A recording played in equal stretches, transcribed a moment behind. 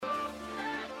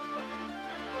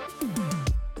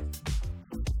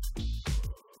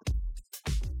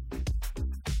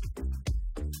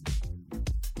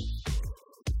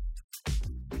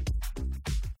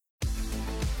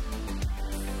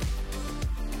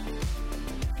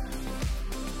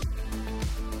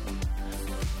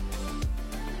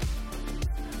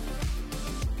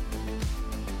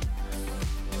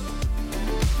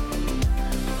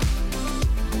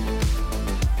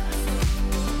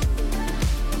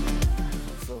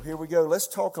Here we go. Let's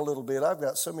talk a little bit. I've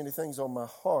got so many things on my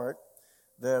heart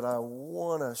that I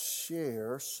want to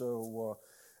share. I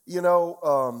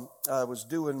was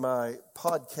doing my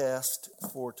podcast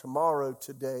for tomorrow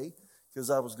today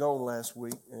because I was gone last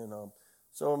week. And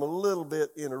so I'm a little bit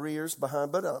in arrears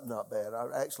behind, but not bad. I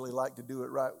actually like to do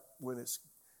it right when it's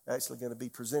actually going to be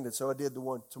presented. So I did the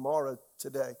one tomorrow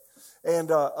today. And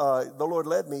the Lord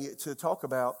led me to talk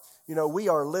about, we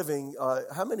are living,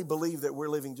 how many believe that we're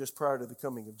living just prior to the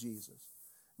coming of Jesus?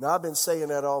 Now, I've been saying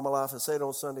that all my life. I say it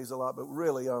on Sundays a lot, but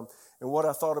really, and what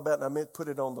I thought about, and I meant to put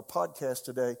it on the podcast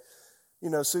today,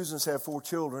 Susan's had 4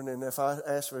 children, and if I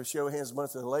ask for a show of hands, a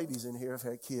bunch of the ladies in here have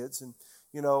had kids, and,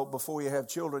 before you have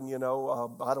children,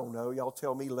 I don't know, y'all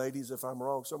tell me, ladies, if I'm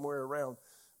wrong, somewhere around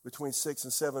between 6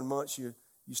 and 7 months, you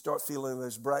start feeling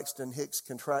those Braxton Hicks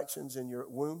contractions in your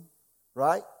womb,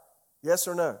 right? Yes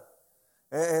or no?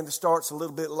 And it starts a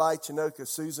little bit light, because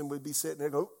Susan would be sitting there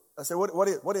and go, I say, what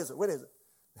is it?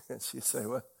 And she'd say,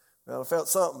 well, I felt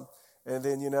something. And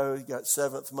then, you got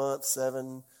 7th month,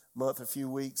 7 month, a few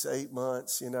weeks, 8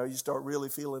 months, you start really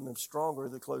feeling them stronger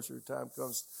the closer the time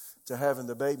comes to having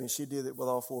the baby. And she did it with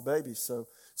all 4 babies. So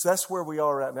that's where we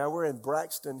are right now. We're in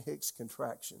Braxton Hicks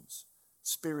contractions,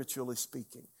 spiritually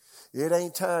speaking. It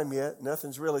ain't time yet.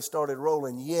 Nothing's really started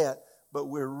rolling yet, but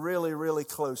we're really, really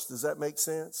close. Does that make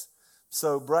sense?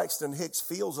 So Braxton Hicks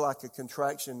feels like a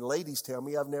contraction. Ladies tell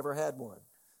me I've never had one,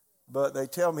 but they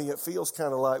tell me it feels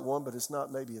kind of like one, but it's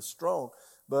not maybe as strong,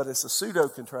 but it's a pseudo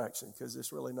contraction because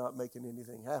it's really not making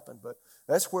anything happen. But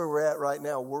that's where we're at right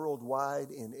now,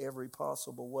 worldwide in every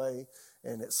possible way.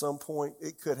 And at some point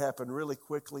it could happen really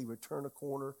quickly. We turn a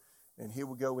corner, and here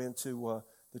we go into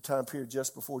the time period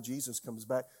just before Jesus comes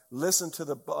back. Listen to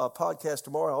the podcast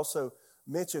tomorrow. I also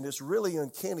mentioned it's really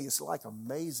uncanny. It's like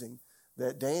amazing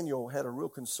that Daniel had a real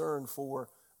concern for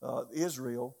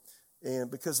Israel, and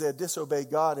because they had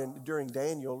disobeyed God. And during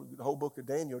Daniel, the whole book of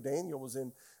Daniel was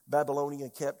in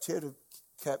Babylonian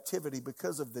captivity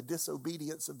because of the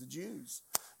disobedience of the Jews.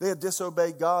 They had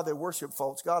disobeyed God. They worshiped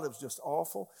false God. It was just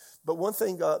awful. But one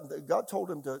thing, God told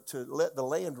them to let the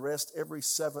land rest every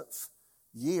 7th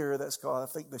year. That's called,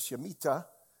 I think, the Shemitah.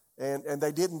 And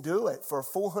they didn't do it for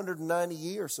 490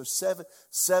 years. So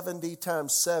 70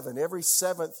 times 7. Every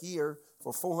 7th year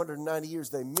for 490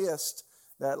 years, they missed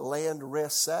that land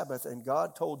rest Sabbath. And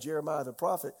God told Jeremiah the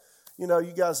prophet, you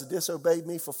guys have disobeyed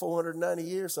me for 490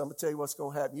 years, so I'm going to tell you what's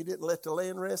going to happen. You didn't let the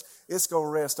land rest. It's going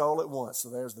to rest all at once. So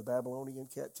there's the Babylonian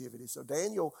captivity. So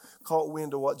Daniel caught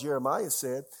wind of what Jeremiah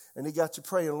said, and he got to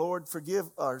praying, Lord, forgive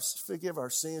our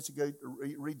sins. You go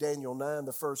read Daniel 9,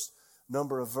 the first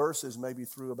number of verses, maybe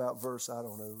through about verse,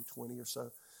 20 or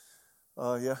so.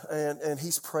 And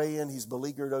he's praying, he's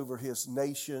beleaguered over his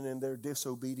nation and their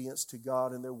disobedience to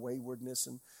God and their waywardness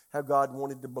and how God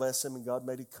wanted to bless him and God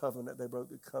made a covenant. They broke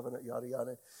the covenant, yada,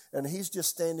 yada. And he's just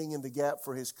standing in the gap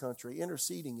for his country.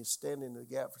 Interceding is standing in the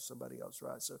gap for somebody else,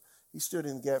 right? So he stood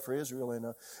in the gap for Israel.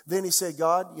 And then he said,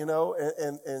 God,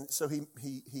 and so he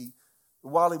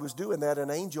while he was doing that,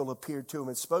 an angel appeared to him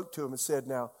and spoke to him and said,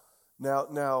 now,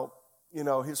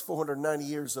 his 490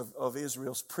 years of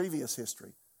Israel's previous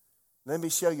history. Let me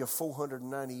show you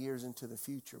 490 years into the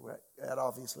future. That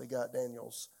obviously got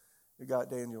Daniel's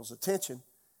attention.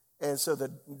 And so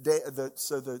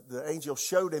the angel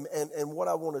showed him. And what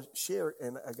I want to share,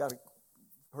 and I got to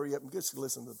hurry up and just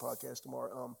listen to the podcast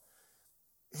tomorrow.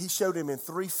 He showed him in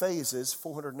 3 phases,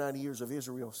 490 years of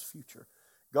Israel's future.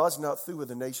 God's not through with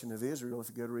the nation of Israel. If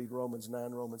you go to read Romans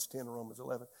 9, Romans 10, and Romans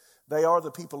 11. They are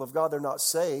the people of God. They're not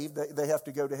saved. They have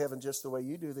to go to heaven just the way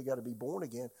you do. They got to be born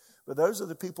again. But those are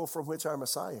the people from which our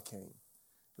Messiah came.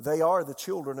 They are the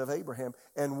children of Abraham.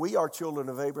 And we are children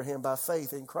of Abraham by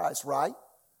faith in Christ, right?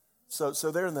 So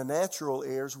they're in the natural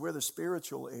heirs. We're the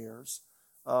spiritual heirs.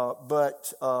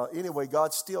 But anyway,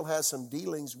 God still has some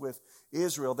dealings with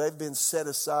Israel. They've been set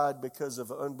aside because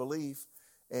of unbelief.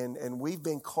 And we've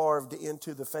been carved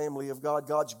into the family of God.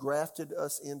 God's grafted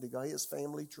us into his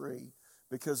family tree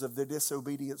because of the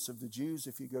disobedience of the Jews.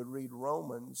 If you go read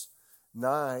Romans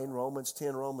 9, Romans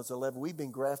 10, Romans 11, we've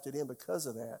been grafted in because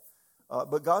of that.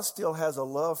 But God still has a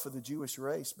love for the Jewish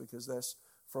race because that's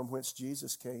from whence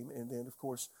Jesus came. And then, of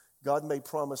course, God made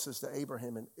promises to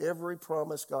Abraham. And every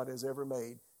promise God has ever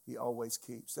made, he always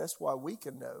keeps. That's why we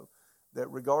can know that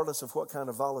regardless of what kind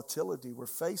of volatility we're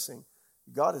facing,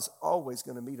 God is always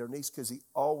going to meet our needs because he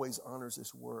always honors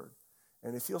his word.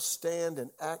 And if you'll stand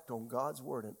and act on God's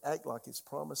word and act like his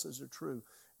promises are true,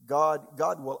 God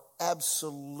will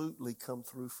absolutely come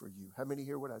through for you. How many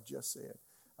hear what I just said?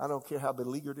 I don't care how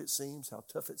beleaguered it seems, how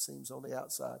tough it seems on the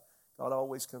outside. God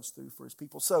always comes through for his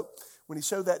people. So when he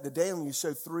showed that to Daniel, he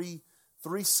showed three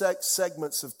three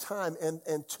segments of time,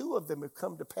 and two of them have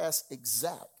come to pass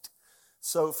exact.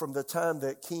 So from the time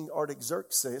that King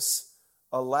Artaxerxes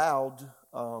allowed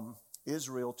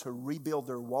Israel to rebuild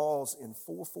their walls in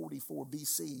 444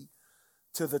 BC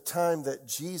to the time that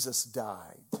Jesus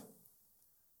died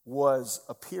was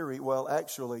a period. Well,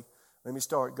 actually, let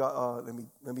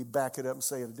me back it up and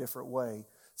say it a different way.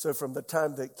 So from the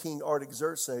time that King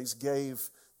Artaxerxes gave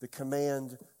the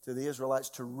command to the Israelites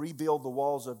to rebuild the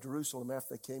walls of Jerusalem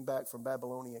after they came back from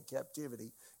Babylonian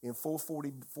captivity in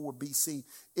 444 BC,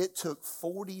 it took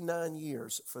 49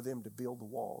 years for them to build the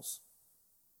walls.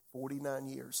 49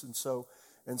 years. And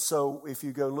so if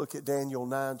you go look at Daniel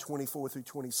 9:24 through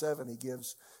 27, he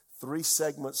gives three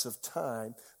segments of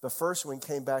time. The first one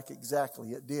came back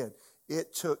exactly. It did.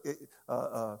 It took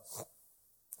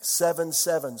 7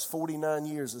 sevens, 49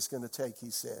 years it's going to take,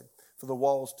 he said, for the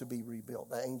walls to be rebuilt.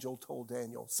 The angel told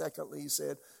Daniel. Secondly, he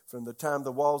said, from the time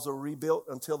the walls are rebuilt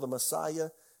until the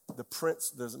Messiah, the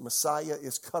Messiah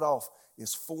is cut off,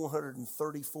 is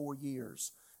 434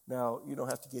 years. Now, you don't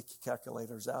have to get your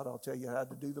calculators out. I'll tell you how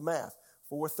to do the math.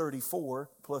 434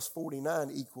 plus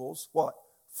 49 equals what?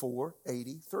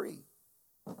 483.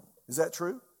 Is that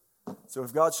true? So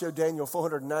if God showed Daniel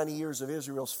 490 years of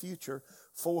Israel's future,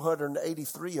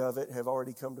 483 of it have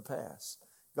already come to pass.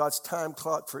 God's time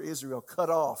clock for Israel cut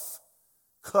off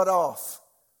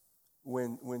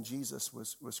when Jesus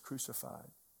was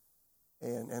crucified.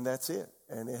 And that's it.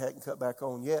 And it hadn't cut back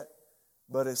on yet.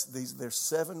 But there's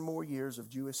 7 more years of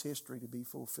Jewish history to be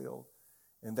fulfilled.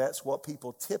 And that's what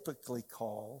people typically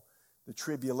call the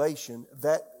tribulation.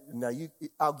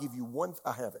 I'll give you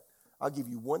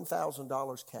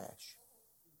 $1,000 cash.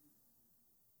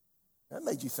 That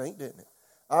made you think, didn't it?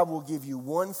 I will give you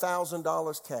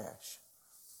 $1,000 cash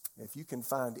if you can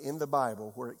find in the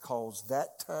Bible where it calls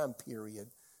that time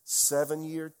period,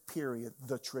 7-year period,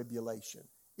 the tribulation.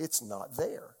 It's not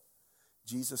there.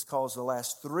 Jesus calls the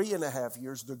last 3.5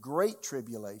 years the Great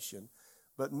Tribulation,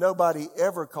 but nobody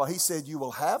ever he said you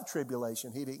will have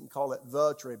tribulation. He didn't call it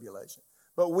the tribulation,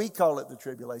 but we call it the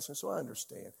tribulation, so I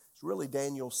understand. It's really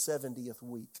Daniel's 70th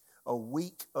week, a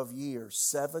week of years,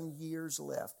 7 years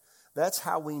left. That's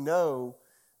how we know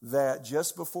that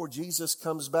just before Jesus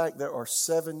comes back, there are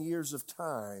 7 years of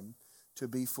time to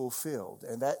be fulfilled.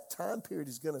 And that time period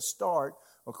is going to start,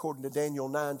 according to Daniel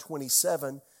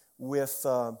 9:27, with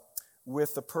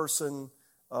the person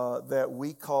that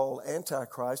we call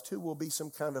Antichrist, who will be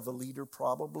some kind of a leader,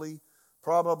 probably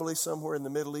somewhere in the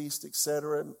Middle East,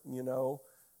 etc.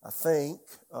 I think,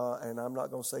 and I'm not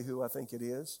going to say who I think it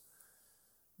is.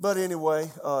 But anyway,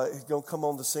 he's going to come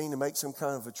on the scene and make some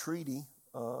kind of a treaty,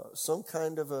 some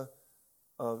kind of an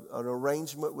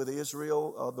arrangement with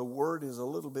Israel. The word is a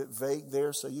little bit vague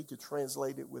there, so you could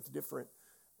translate it with different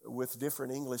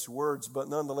English words, but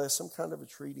nonetheless, some kind of a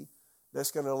treaty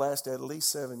that's going to last at least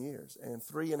 7 years. And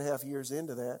 3.5 years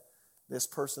into that, this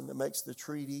person that makes the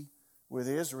treaty with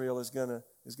Israel is going to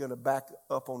back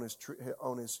up on his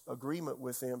agreement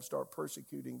with them, start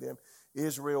persecuting them.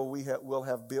 Israel will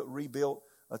have rebuilt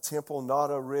a temple, not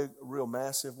a real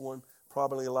massive one,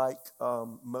 probably like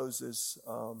Moses,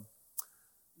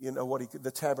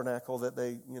 the tabernacle that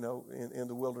they, in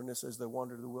the wilderness as they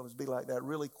wandered to the wilderness, be like that,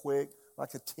 really quick,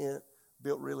 like a tent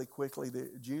built really quickly.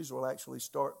 The Jews will actually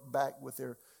start back with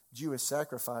their Jewish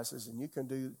sacrifices, and you can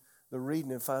do the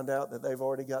reading and find out that they've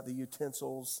already got the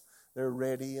utensils, they're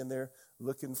ready, and they're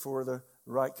looking for the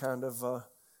right kind of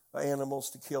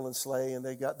animals to kill and slay, and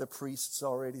they got the priests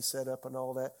already set up and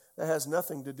all that. That has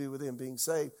nothing to do with them being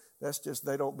saved. That's just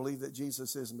they don't believe that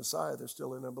Jesus is Messiah. They're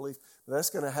still in unbelief. But that's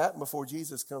going to happen before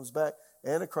Jesus comes back.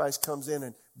 Antichrist comes in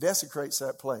and desecrates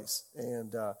that place.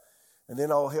 And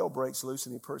then all hell breaks loose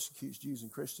and he persecutes Jews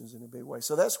and Christians in a big way.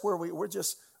 So that's where we're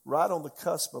just right on the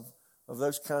cusp of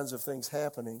those kinds of things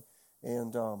happening.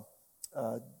 And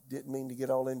didn't mean to get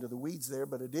all into the weeds there,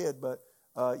 but it did. But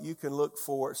you can look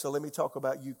for, so let me talk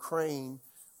about Ukraine,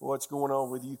 what's going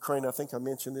on with Ukraine. I think I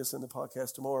mentioned this in the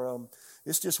podcast tomorrow.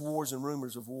 It's just wars and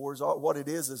rumors of wars. What it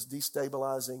is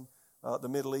destabilizing the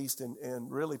Middle East and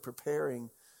really preparing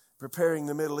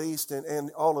the Middle East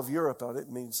and all of Europe. I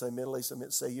didn't mean to say Middle East, I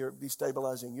meant to say Europe,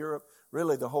 destabilizing Europe,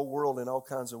 really the whole world in all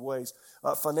kinds of ways.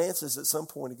 Finances at some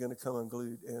point are going to come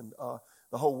unglued, and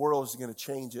the whole world is going to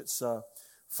change its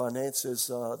finances.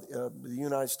 The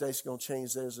United States is going to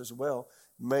change theirs as well.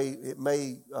 It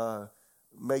may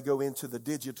go into the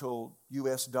digital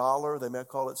U.S. dollar. They may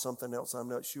call it something else, I'm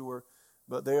not sure.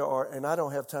 But there are, and I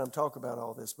don't have time to talk about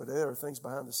all this, but there are things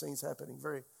behind the scenes happening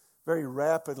very, very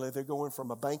rapidly. They're going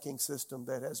from a banking system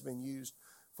that has been used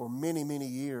for many, many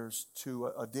years to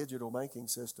a digital banking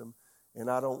system. And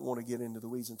I don't want to get into the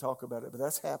weeds and talk about it, but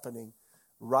that's happening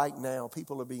right now.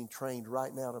 People are being trained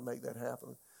right now to make that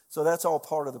happen. So that's all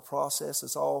part of the process.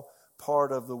 It's all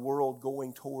part of the world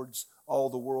going towards all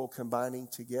the world combining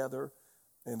together.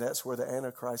 And that's where the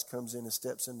Antichrist comes in and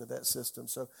steps into that system.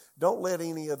 So don't let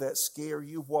any of that scare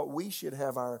you. What we should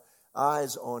have our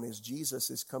eyes on is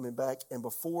Jesus is coming back. And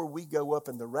before we go up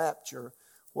in the rapture,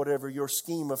 whatever your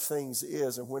scheme of things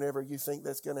is, and whenever you think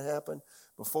that's going to happen,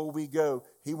 before we go,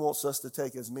 he wants us to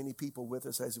take as many people with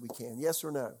us as we can. Yes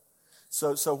or no?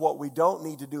 So what we don't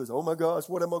need to do is, oh my gosh,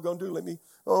 what am I going to do?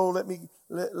 Let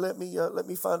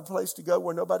me find a place to go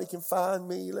where nobody can find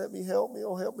me. Let me help me.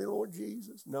 Oh, help me, Lord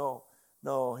Jesus. No,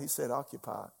 he said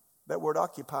occupy. That word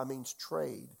occupy means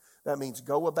trade. That means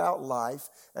go about life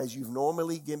as you've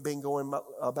normally been going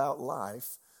about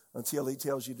life until he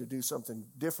tells you to do something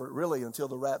different, really until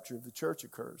the rapture of the church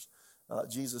occurs.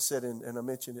 Jesus said, and I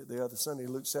mentioned it the other Sunday,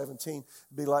 Luke 17,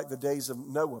 be like the days of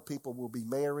Noah. People will be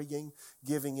marrying,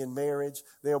 giving in marriage.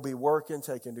 They'll be working,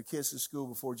 taking their kids to school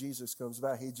before Jesus comes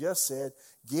back. He just said,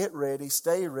 get ready,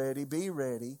 stay ready, be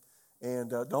ready,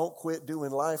 and don't quit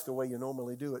doing life the way you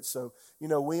normally do it. So,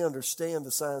 we understand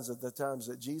the signs of the times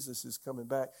that Jesus is coming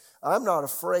back. I'm not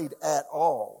afraid at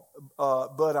all,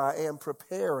 but I am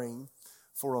preparing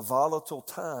for a volatile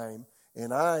time,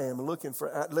 and I am looking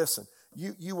for, listen,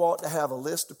 you ought to have a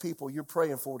list of people you're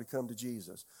praying for to come to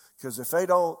Jesus. Because if they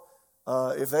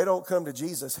don't come to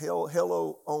Jesus,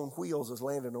 hell on wheels is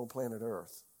landing on planet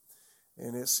Earth.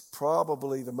 And it's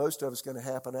probably the most of it's going to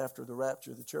happen after the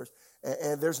rapture of the church.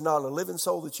 And there's not a living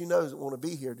soul that you know that want to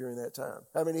be here during that time.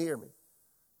 How many hear me?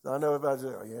 I know everybody's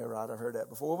like, oh, yeah, right, I've heard that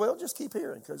before. Well, just keep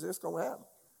hearing because it's going to happen.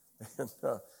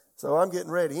 And so I'm getting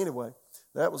ready. Anyway,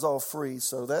 that was all free.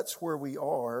 So that's where we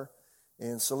are.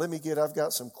 And so I've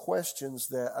got some questions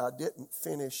that I didn't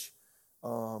finish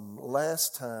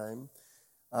last time.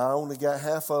 I only got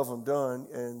half of them done,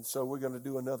 and so we're going to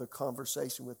do another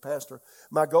conversation with Pastor.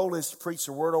 My goal is to preach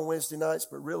the word on Wednesday nights,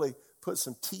 but really put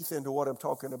some teeth into what I'm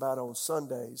talking about on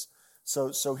Sundays.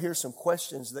 So here's some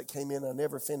questions that came in. I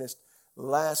never finished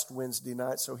last Wednesday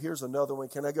night, so here's another one.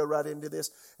 Can I go right into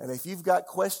this? And if you've got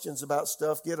questions about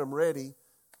stuff, get them ready.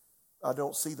 I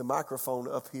don't see the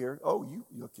microphone up here. Oh, you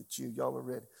look at you. Y'all are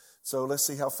ready. So let's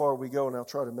see how far we go, and I'll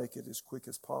try to make it as quick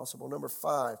as possible. Number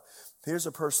 5, here's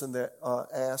a person that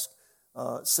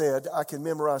said, I can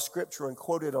memorize Scripture and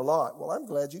quote it a lot. Well, I'm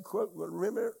glad you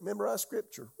memorize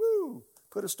Scripture. Woo!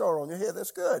 Put a star on your head.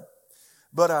 That's good.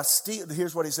 But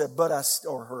here's what he said,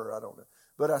 or her, I don't know.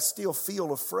 But I still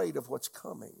feel afraid of what's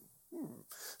coming.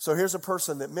 So here's a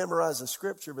person that memorizes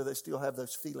Scripture, but they still have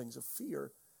those feelings of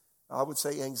fear. I would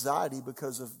say anxiety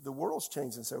because of the world's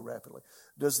changing so rapidly.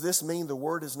 Does this mean the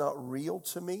word is not real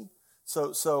to me?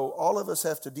 So all of us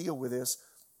have to deal with this.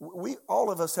 All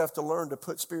of us have to learn to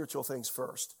put spiritual things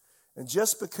first. And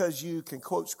just because you can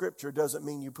quote Scripture doesn't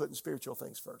mean you're putting spiritual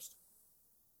things first.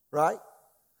 Right?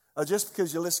 Just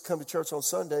because you come to church on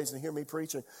Sundays and hear me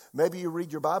preaching, maybe you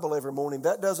read your Bible every morning,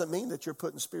 that doesn't mean that you're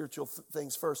putting spiritual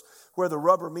things first. Where the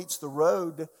rubber meets the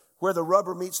road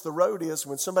is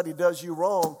when somebody does you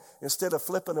wrong, instead of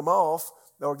flipping them off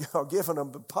or giving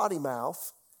them potty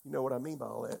mouth. You know what I mean by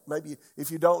all that. Maybe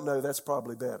if you don't know, that's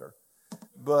probably better.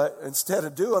 But instead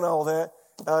of doing all that,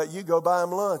 you go buy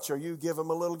them lunch or you give them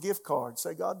a little gift card.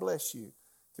 Say, God bless you.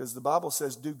 Because the Bible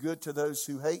says, do good to those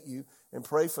who hate you and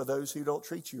pray for those who don't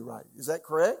treat you right. Is that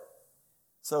correct?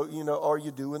 So, are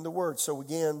you doing the word? So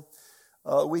again,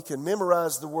 we can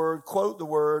memorize the word, quote the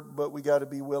word, but we got to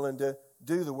be willing to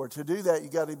do the word. To do that, you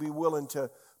got to be willing to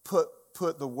put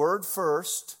the word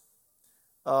first,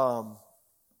 the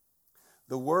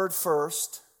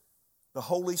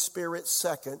Holy Spirit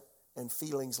second, and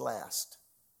feelings last.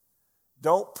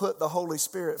 Don't put the Holy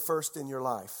Spirit first in your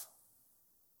life.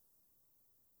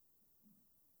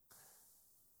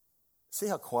 See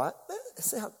how quiet?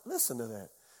 Listen to that.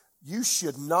 You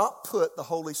should not put the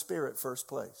Holy Spirit first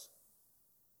place.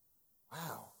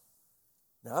 Wow.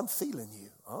 Now, I'm feeling you.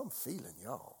 I'm feeling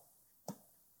y'all.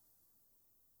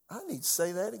 I need to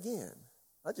say that again.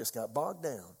 I just got bogged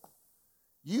down.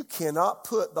 You cannot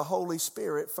put the Holy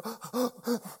Spirit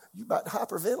you about to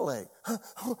hyperventilate.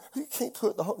 You can't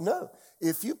put no.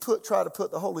 If you try to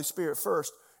put the Holy Spirit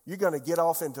first, you're going to get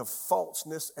off into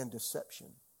falseness and deception.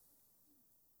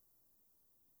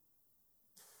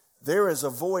 There is a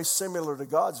voice similar to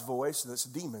God's voice that's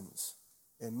demons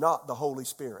and not the Holy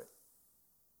Spirit.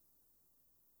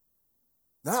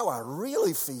 Now I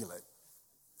really feel it.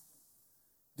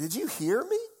 Did you hear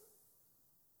me?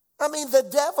 I mean, the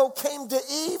devil came to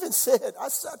Eve and said, I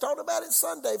talked about it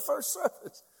Sunday, first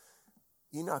service.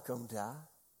 You're not going to die.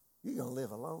 You're going to live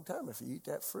a long time if you eat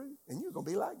that fruit, and you're going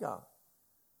to be like God.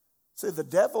 See, the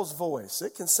devil's voice,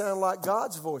 it can sound like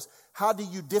God's voice. How do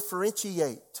you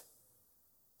differentiate?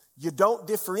 You don't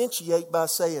differentiate by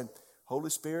saying, Holy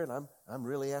Spirit, I'm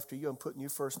really after you. I'm putting you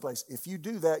first place. If you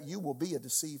do that, you will be a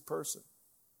deceived person.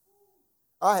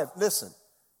 I have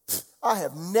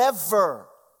never,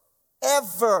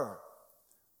 ever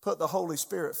put the Holy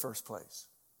Spirit first place.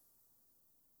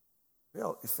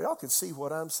 If y'all could see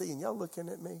what I'm seeing, y'all looking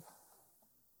at me?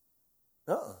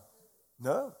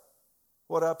 No.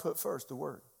 What I put first, the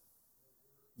Word.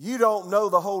 You don't know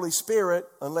the Holy Spirit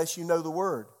unless you know the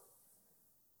Word.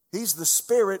 He's the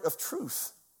Spirit of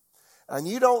truth. And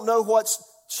you don't know what's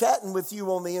chatting with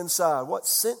you on the inside, what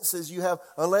senses you have,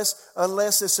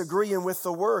 unless it's agreeing with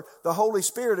the Word. The Holy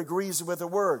Spirit agrees with the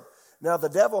Word. Now, the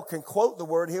devil can quote the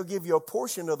Word. He'll give you a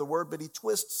portion of the Word, but he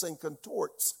twists and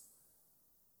contorts.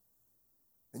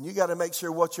 And you got to make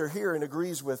sure what you're hearing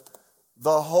agrees with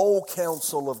the whole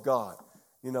counsel of God.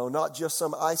 Not just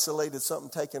some isolated something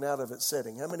taken out of its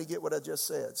setting. How many get what I just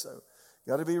said? So,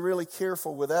 got to be really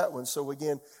careful with that one. So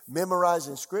again,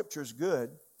 memorizing Scripture is good.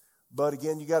 But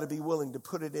again, you got to be willing to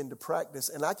put it into practice.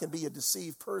 And I can be a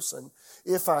deceived person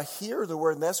if I hear the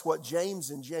Word. And that's what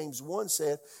James in James 1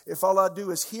 said. If all I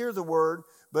do is hear the Word,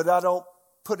 but I don't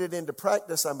put it into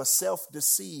practice, I'm a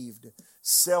self-deceived,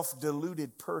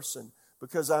 self-deluded person.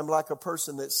 Because I'm like a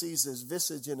person that sees his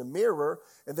visage in a mirror,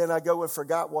 and then I go and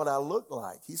forgot what I look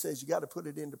like. He says you got to put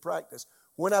it into practice.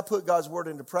 When I put God's Word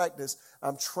into practice,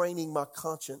 I'm training my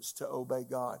conscience to obey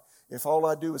God. If all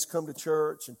I do is come to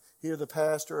church and hear the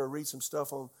pastor or read some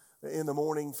stuff in the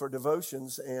morning for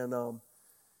devotions and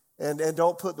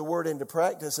don't put the Word into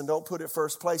practice and don't put it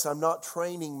first place, I'm not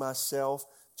training myself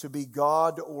to be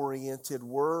God-oriented,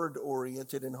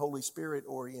 Word-oriented, and Holy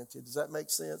Spirit-oriented. Does that make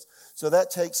sense? So that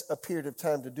takes a period of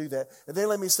time to do that. And then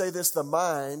let me say this, the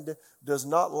mind does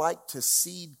not like to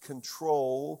cede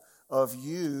control of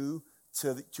you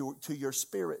to your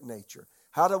spirit nature.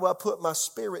 How do I put my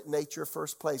spirit nature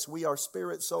first place? We are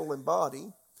spirit, soul, and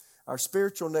body. Our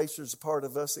spiritual nature is a part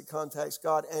of us that contacts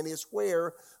God, and it's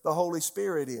where the Holy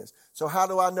Spirit is. So how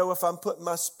do I know if I'm putting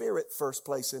my spirit first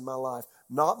place in my life?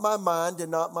 Not my mind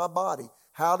and not my body.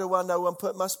 How do I know I'm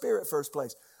putting my spirit first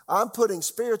place? I'm putting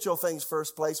spiritual things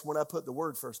first place when I put the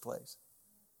Word first place.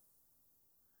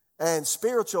 And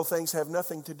spiritual things have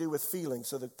nothing to do with feelings.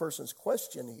 So the person's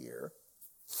question here,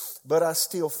 but I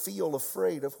still feel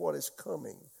afraid of what is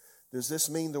coming. Does this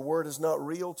mean the Word is not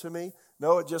real to me?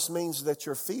 No, it just means that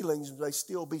your feelings may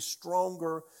still be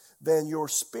stronger than your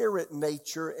spirit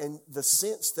nature and the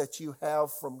sense that you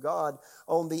have from God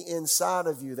on the inside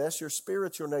of you. That's your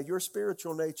spiritual nature. Your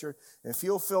spiritual nature, if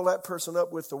you'll fill that person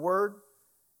up with the Word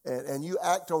and you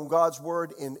act on God's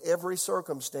Word in every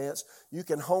circumstance, you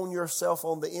can hone yourself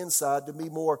on the inside to be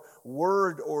more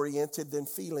Word-oriented than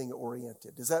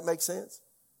feeling-oriented. Does that make sense?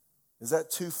 Is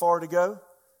that too far to go?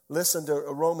 Listen to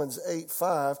Romans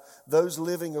 8:5. Those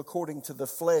living according to the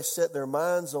flesh set their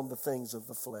minds on the things of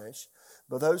the flesh.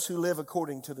 But those who live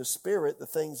according to the Spirit, the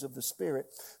things of the Spirit,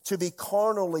 to be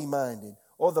carnally minded,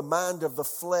 or the mind of the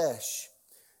flesh,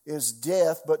 is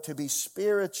death, but to be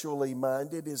spiritually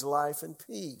minded is life and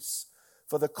peace.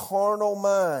 For the carnal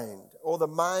mind, or the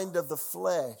mind of the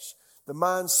flesh, the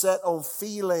mind set on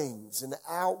feelings and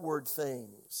outward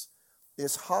things,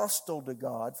 is hostile to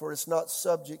God, for it's not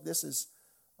subject, is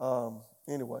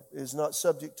not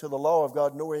subject to the law of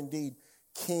God, nor indeed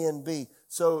can be.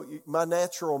 So my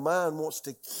natural mind wants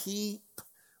to keep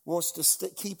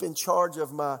in charge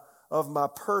of my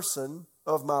person,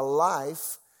 of my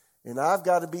life, and I've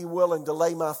got to be willing to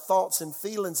lay my thoughts and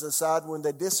feelings aside when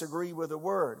they disagree with the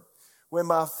Word. When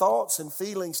my thoughts and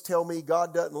feelings tell me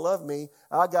God doesn't love me,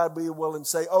 I got to be willing to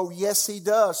say, "Oh yes, He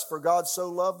does, for God so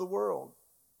loved the world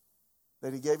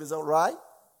that He gave His own," right?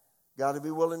 Got to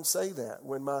be willing to say that.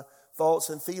 When my thoughts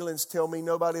and feelings tell me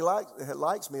nobody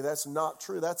likes me, that's not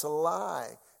true. That's a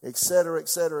lie, etc.,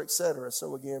 etc., etc.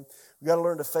 So again, we've got to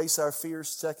learn to face our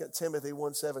fears. 2 Timothy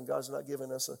 1:7, God's not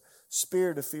given us a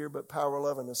spirit of fear, but power,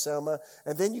 love, and a sound mind.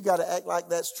 And then you got to act like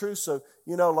that's true. So,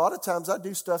 a lot of times I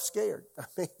do stuff scared.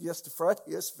 Just afraid,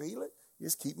 just feel it.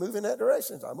 Just keep moving that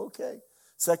direction. I'm okay.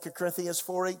 2 Corinthians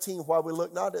 4:18, while we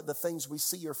look not at the things we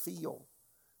see or feel,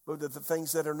 but at the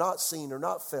things that are not seen or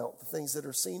not felt. The things that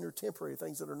are seen are temporary.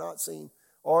 Things that are not seen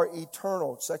are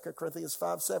eternal. 2 Corinthians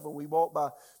 5:7, we walk by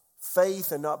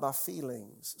faith and not by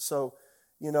feelings. So,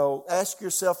 ask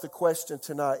yourself the question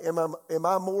tonight, am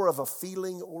I more of a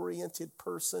feeling-oriented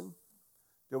person?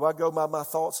 Do I go by my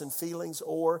thoughts and feelings,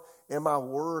 or am I a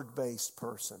word-based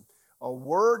person? A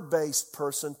word-based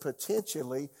person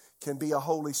potentially can be a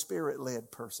Holy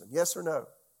Spirit-led person. Yes or no?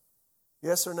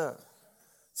 Yes or no?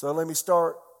 So let me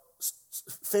start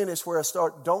finish where I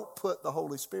start. Don't put the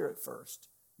Holy Spirit first.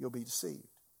 You'll be deceived.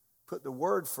 Put the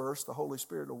Word first. The Holy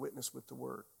Spirit will witness with the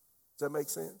Word. Does that make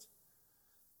sense?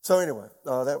 So anyway,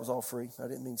 that was all free. I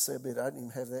didn't mean to say a bit. I didn't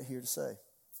even have that here to say.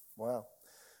 Wow.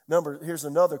 Here's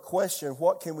another question.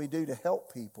 What can we do to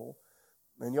help people?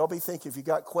 And y'all be thinking, if you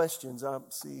got questions, I'll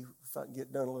see if I can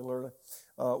get done a little early.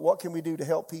 What can we do to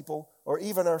help people or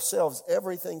even ourselves?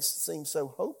 Everything seems so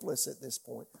hopeless at this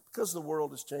point because the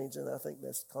world is changing. I think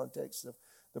that's the context of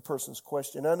the person's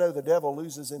question. I know the devil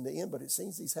loses in the end, but it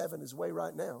seems he's having his way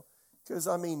right now. Because,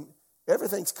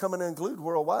 everything's coming unglued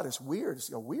worldwide. It's weird.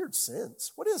 It's a weird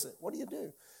sense. What is it? What do you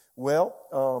do?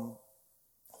 Well,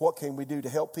 what can we do to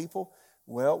help people?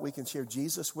 Well, we can share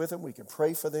Jesus with them. We can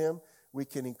pray for them. We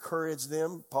can encourage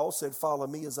them. Paul said, follow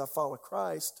me as I follow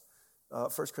Christ. 1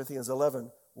 Corinthians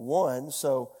 11:1.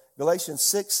 So Galatians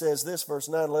 6 says this, verse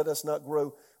 9, let us not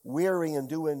grow weary in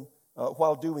doing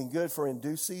while doing good, for in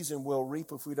due season we'll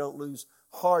reap if we don't lose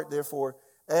heart. Therefore,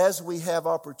 as we have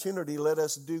opportunity, let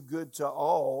us do good to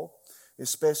all,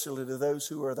 especially to those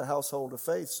who are the household of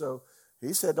faith. So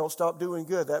he said, don't stop doing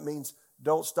good. That means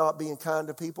don't stop being kind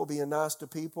to people, being nice to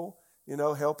people,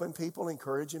 helping people,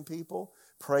 encouraging people,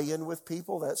 praying with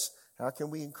people. That's how can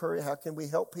we encourage, how can we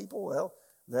help people? Well,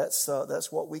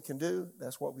 that's what we can do.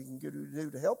 That's what we can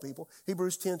do to help people.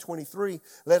 Hebrews 10:23,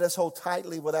 let us hold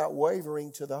tightly without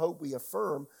wavering to the hope we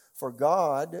affirm, for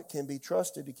God can be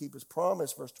trusted to keep his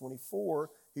promise. Verse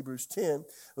 24, Hebrews 10,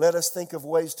 let us think of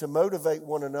ways to motivate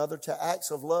one another to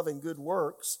acts of love and good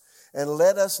works, and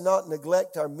let us not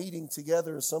neglect our meeting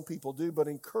together as some people do, but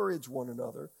encourage one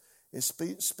another,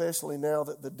 especially now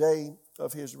that the day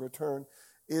of his return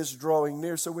is drawing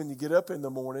near. So when you get up in the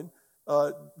morning,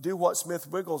 do what Smith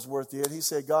Wigglesworth did. He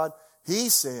said, God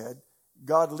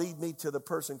lead me to the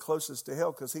person closest to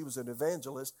hell, because he was an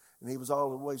evangelist and he was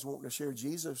always wanting to share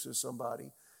Jesus with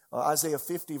somebody. Isaiah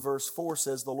 50 verse 4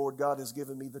 says, the Lord God has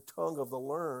given me the tongue of the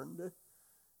learned,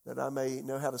 that I may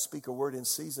know how to speak a word in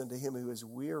season to him who is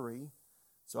weary.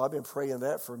 So I've been praying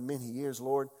that for many years.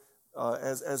 Lord,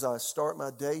 as I start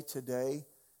my day today,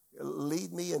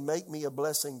 lead me and make me a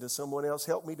blessing to someone else.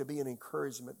 Help me to be an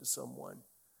encouragement to someone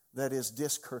that is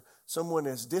discouraged. Someone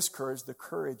is discouraged, the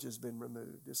courage has been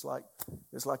removed. It's like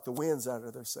the wind's out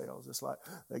of their sails. It's like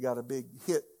they got a big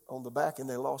hit on the back and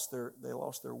they lost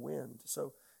their wind.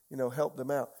 So, help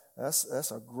them out.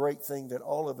 That's a great thing that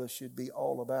all of us should be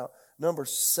all about.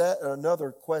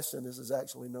 Another question, this is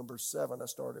actually number 7. I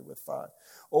started with 5.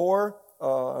 Or,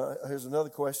 here's another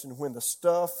question, when the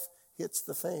stuff hits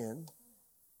the fan,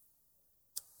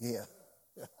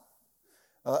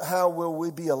 how will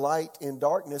we be a light in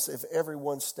darkness if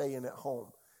everyone's staying at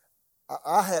home?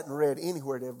 I hadn't read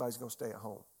anywhere that everybody's going to stay at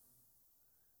home.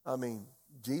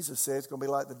 Jesus said it's going to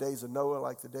be like the days of Noah,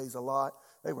 like the days of Lot.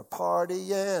 They were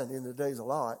partying in the days of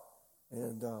Lot,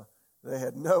 and they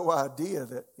had no idea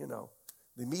that,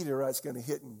 the meteorite's going to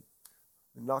hit and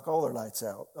knock all their lights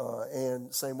out.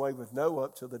 And same way with Noah,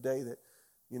 up to the day that,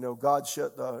 God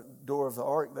shut the door of the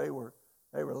ark, they were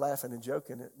laughing and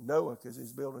joking at Noah because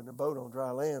he's building a boat on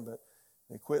dry land, but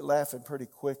they quit laughing pretty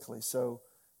quickly. So,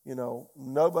 I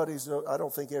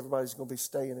don't think everybody's going to be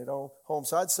staying at home.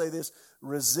 So I'd say this,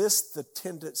 resist the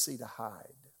tendency to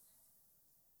hide.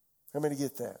 How many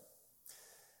get that?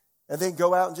 And then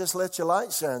go out and just let your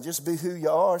light shine. Just be who you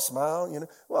are, smile,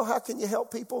 Well, how can you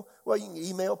help people? Well, you can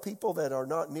email people that are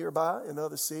not nearby in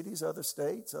other cities, other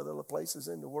states, other places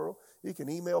in the world. You can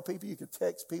email people. You can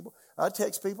text people. I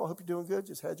text people. I hope you're doing good.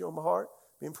 Just had you on my heart.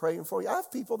 Been praying for you. I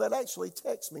have people that actually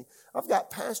text me. I've got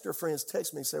pastor friends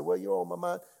text me and say, well, you're on my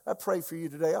mind. I prayed for you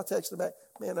today. I'll text them back.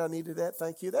 Man, I needed that.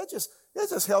 Thank you. That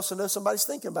just helps to know somebody's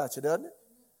thinking about you, doesn't it?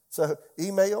 So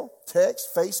email,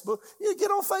 text, Facebook.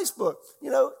 Get on Facebook.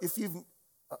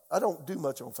 I don't do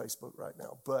much on Facebook right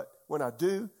now, but when I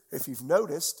do, if you've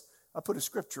noticed, I put a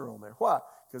scripture on there. Why?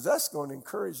 Because that's going to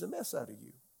encourage the mess out of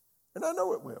you. And I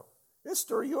know it will. It'll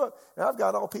stir you up. And I've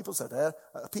got all people say that.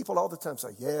 People all the time say,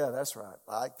 yeah, that's right.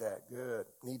 Like that. Good.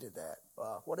 Needed that.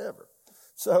 Whatever.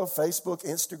 So Facebook,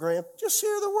 Instagram, just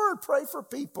share the word. Pray for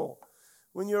people.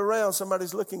 When you're around,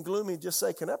 somebody's looking gloomy, just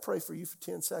say, can I pray for you for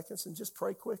 10 seconds? And just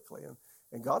pray quickly.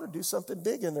 And God will do something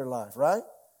big in their life, right?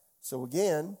 So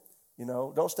again,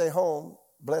 don't stay home.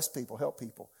 Bless people. Help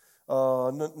people.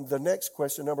 The next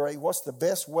question, number 8, what's the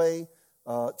best way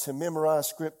to memorize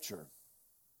Scripture?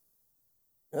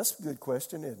 That's a good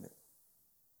question, isn't it?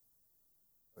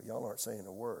 But y'all aren't saying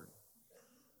a word.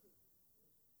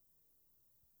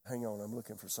 Hang on, I'm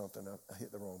looking for something. I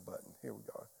hit the wrong button. Here we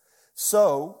go.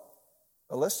 So,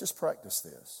 let's just practice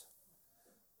this.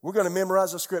 We're going to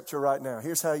memorize a scripture right now.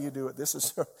 Here's how you do it. This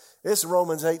is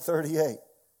Romans 8:38.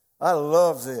 I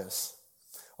love this.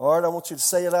 All right, I want you to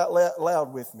say it out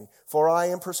loud with me. For I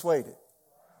am persuaded.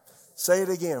 Say it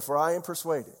again. For I am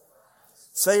persuaded.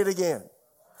 Say it again.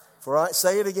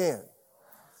 Say it again.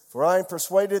 For I am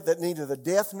persuaded that neither the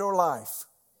death nor life.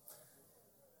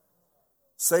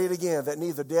 Say it again, that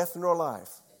neither death nor life.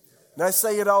 Now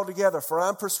say it all together. For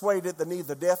I'm persuaded that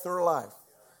neither death nor life.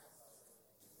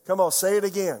 Come on, say it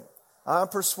again. I'm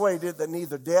persuaded that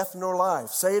neither death nor life.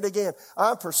 Say it again.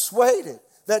 I'm persuaded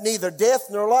that neither death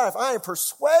nor life. I am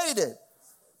persuaded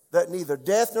that neither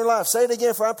death nor life. Say it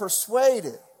again. For I'm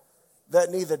persuaded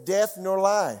that neither death nor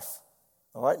life.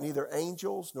 All right, neither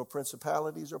angels, nor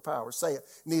principalities or powers. Say it.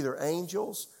 Neither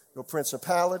angels, nor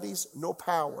principalities, nor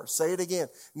powers. Say it again.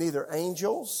 Neither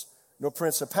angels, nor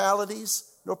principalities,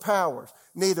 nor powers.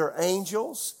 Neither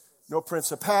angels, nor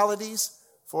principalities,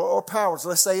 or powers.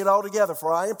 Let's say it all together.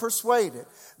 For I am persuaded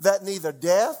that neither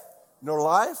death, nor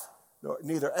life,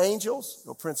 neither angels,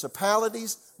 nor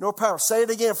principalities, nor powers. Say it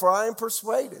again. For I am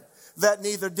persuaded that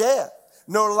neither death,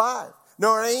 nor life,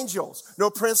 nor angels,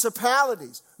 nor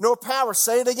principalities, nor powers.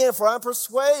 Say it again. For I'm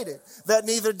persuaded that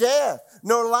neither death,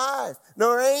 nor life,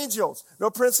 nor angels,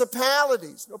 nor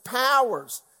principalities, nor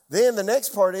powers. Then the next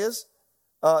part is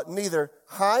neither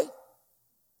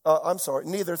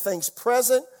things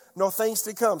present, nor things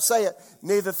to come. Say it.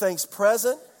 Neither things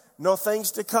present, nor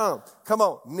things to come. Come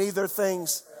on. Neither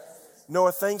things,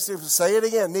 nor things to. Say it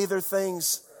again. Neither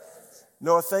things,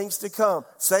 nor things to come.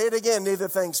 Say it again. Neither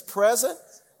things present,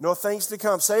 nor things to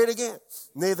come. Say it again.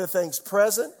 Neither things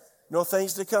present, nor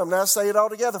things to come. Now say it all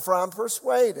together. For I'm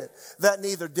persuaded that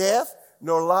neither death,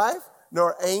 nor life,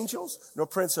 nor angels, nor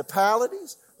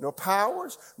principalities, nor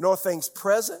powers, nor things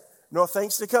present, nor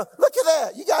things to come. Look at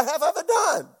that. You got half of it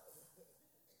done.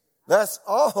 That's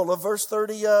all of verse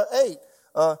 38.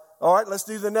 All right, let's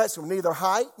do the next one. Neither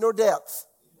height nor depth.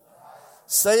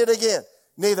 Say it again.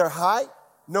 Neither height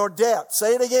nor depth.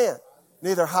 Say it again.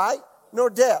 Neither height nor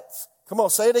depth. Come on,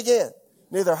 say it again.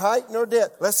 Neither height nor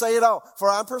depth. Let's say it all. For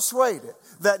I'm persuaded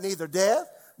that neither death,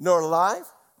 nor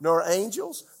life, nor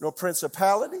angels, nor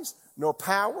principalities, nor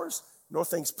powers, nor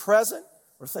things present,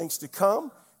 or things to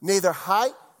come, neither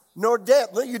height nor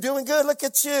depth. Look, you're doing good. Look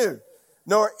at you.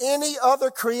 Nor any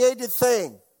other created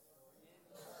thing.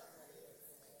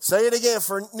 Say it again.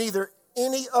 For neither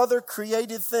any other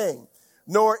created thing,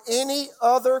 nor any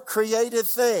other created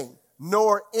thing,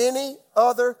 nor any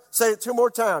other, say it 2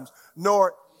 more times,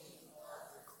 nor,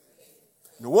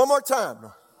 one more time.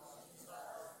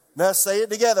 Now say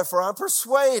it together. For I'm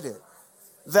persuaded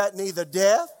that neither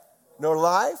death, nor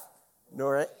life,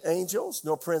 nor angels,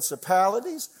 nor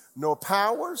principalities, nor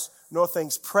powers, nor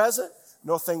things present,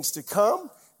 nor things to come,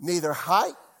 neither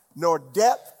height, nor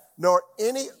depth, nor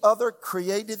any other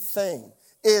created thing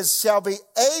shall be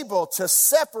able to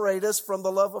separate us from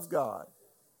the love of God.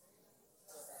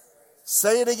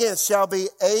 Say it again. Shall be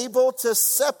able to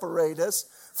separate us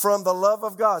from the love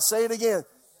of God. Say it again.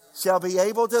 Shall be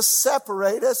able to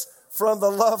separate us from the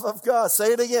love of God.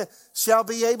 Say it again. Shall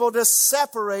be able to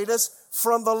separate us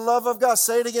from the love of God.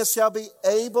 Say it again. Shall be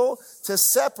able to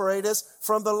separate us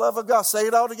from the love of God. Say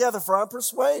it all together. For I'm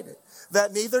persuaded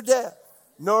that neither death,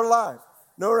 nor life,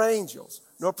 nor angels,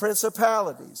 nor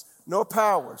principalities, nor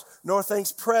powers, nor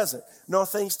things present, nor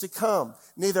things to come,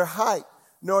 neither height,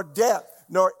 nor depth,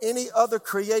 nor any other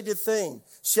created thing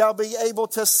shall be able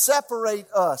to separate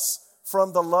us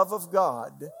from the love of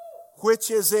God, which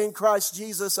is in Christ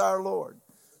Jesus our Lord.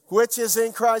 Which is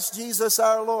in Christ Jesus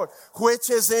our Lord. Which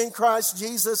is in Christ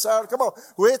Jesus our, come on.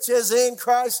 Which is in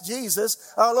Christ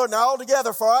Jesus our Lord. Now all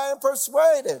together. For I am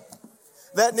persuaded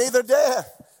that neither death,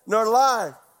 nor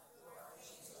life,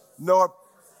 nor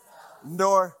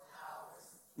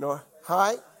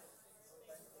height,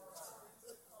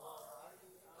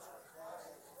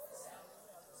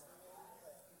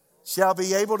 shall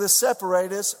be able to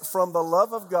separate us from the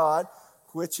love of God,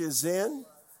 which is in.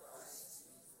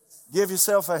 Give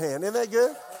yourself a hand. Isn't that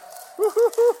good?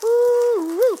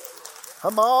 Woo-hoo-hoo-hoo-hoo.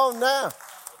 Come on now.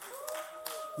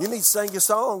 You need to sing your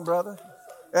song, brother,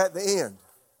 at the end.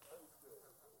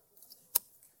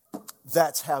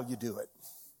 That's how you do it.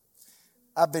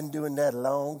 I've been doing that a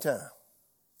long time.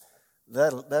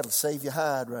 That'll save your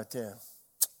hide right there.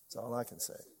 That's all I can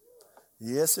say.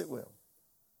 Yes, it will.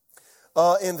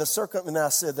 In the and I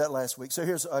said that last week. So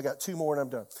I got 2 more and I'm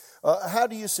done. How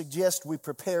do you suggest we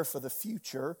prepare for the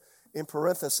future? In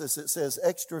parenthesis, it says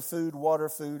extra food, water,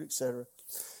 food, etc.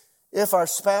 If our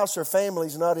spouse or family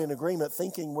is not in agreement,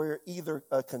 thinking we're either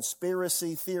a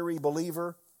conspiracy theory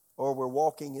believer or we're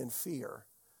walking in fear.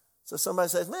 So somebody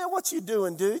says, man, what you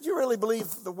doing, dude? You really believe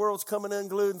the world's coming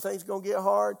unglued and things going to get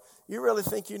hard? You really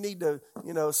think you need to,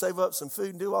 save up some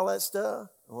food and do all that stuff?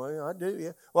 Well, I do,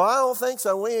 yeah. Well, I don't think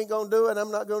so. We ain't going to do it.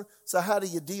 I'm not going to. So how do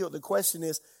you deal? The question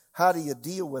is, how do you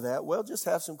deal with that? Well, just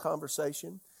have some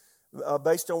conversation.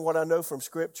 Based on what I know from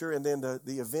Scripture and then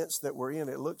the events that we're in,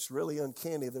 it looks really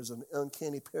uncanny. There's an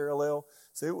uncanny parallel.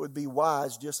 So it would be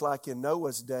wise, just like in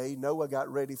Noah's day, Noah got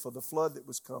ready for the flood that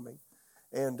was coming.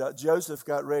 And Joseph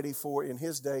got ready in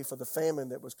his day for the famine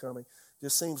that was coming.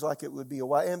 Just seems like it would be a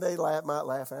wise. And they might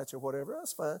laugh at you or whatever.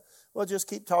 That's fine. Well, just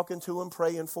keep talking to them,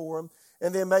 praying for them.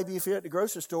 And then maybe if you're at the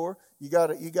grocery store, you got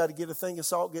to get a thing of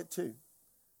salt, get two.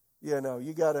 You're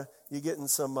getting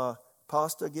some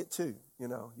pasta, get two.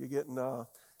 You're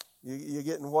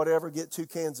getting whatever, get 2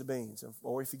 cans of beans.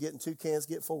 Or if you're getting 2 cans,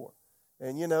 get 4.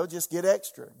 And, just get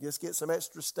extra. Just get some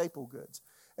extra staple goods.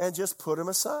 And just put them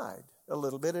aside a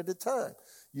little bit at a time.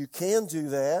 You can do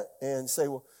that and say,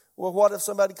 well, what if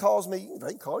somebody calls me? They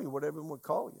can call you whatever they would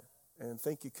call you. And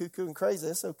think you're cuckoo and crazy.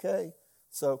 That's okay.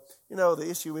 So, the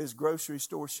issue is grocery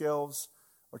store shelves.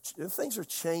 Things are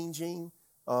changing.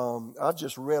 I've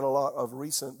just read a lot of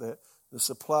recent that the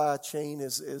supply chain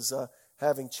is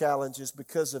having challenges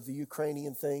because of the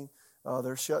Ukrainian thing.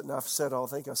 They're shutting, I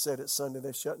think I said it Sunday,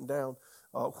 they're shutting down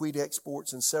wheat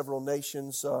exports in several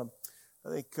nations. I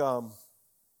think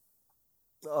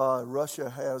Russia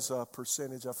has a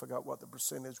percentage, I forgot what the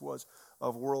percentage was,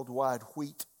 of worldwide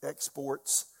wheat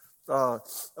exports.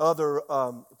 Other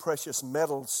precious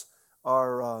metals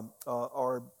are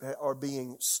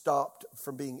being stopped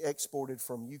from being exported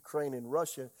from Ukraine and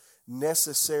Russia,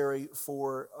 necessary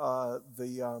for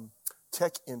the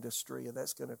tech industry, and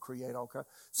that's going to create all kinds.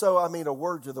 So, a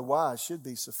word to the wise should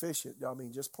be sufficient.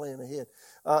 Just plan ahead.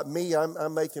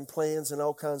 I'm making plans in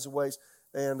all kinds of ways,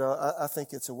 and I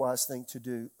think it's a wise thing to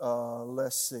do.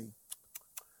 Let's see.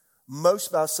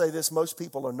 I'll say this, most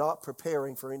people are not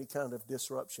preparing for any kind of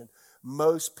disruption.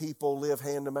 Most people live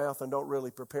hand to mouth and don't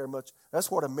really prepare much.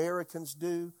 That's what Americans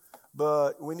do,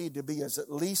 but we need to be at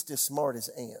least as smart as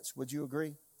ants. Would you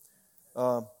agree?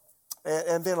 And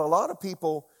then a lot of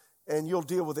people, and you'll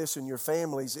deal with this in your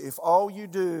families, if all you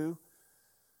do,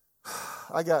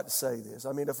 I got to say this,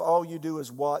 if all you do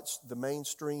is watch the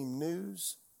mainstream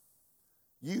news,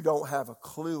 you don't have a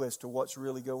clue as to what's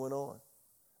really going on.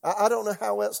 I don't know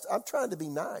how else, I'm trying to be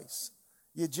nice.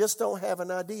 You just don't have an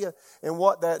idea. And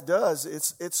what that does,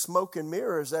 it's smoke and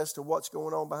mirrors as to what's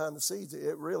going on behind the scenes.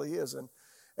 It really is.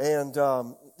 And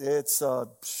it's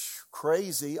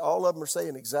crazy. All of them are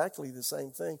saying exactly the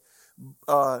same thing.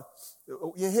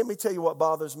 You hear me tell you what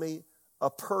bothers me?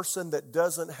 A person that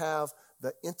doesn't have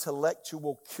the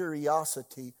intellectual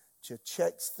curiosity to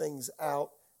check things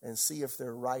out and see if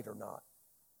they're right or not.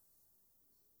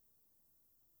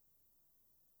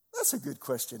 That's a good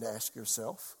question to ask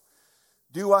yourself.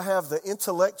 Do I have the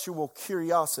intellectual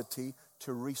curiosity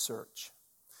to research?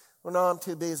 Well, no, I'm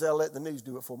too busy. I'll let the news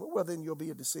do it for me. Well, then you'll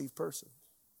be a deceived person.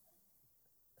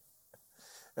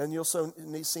 And you'll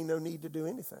see no need to do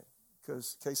anything.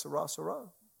 Because que sera, sera.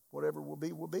 Whatever will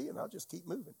be, and I'll just keep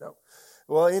moving. No.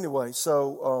 Well, anyway,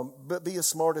 so, but be as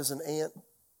smart as an ant.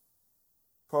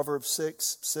 Proverbs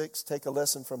 6, take a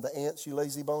lesson from the ants, you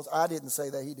lazy bones. I didn't say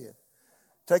that, he did.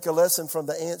 Take a lesson from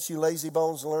the ants, you lazy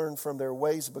bones. Learn from their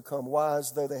ways to become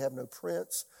wise, though they have no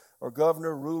prince or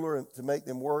governor, ruler to make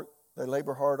them work. They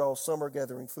labor hard all summer,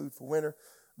 gathering food for winter.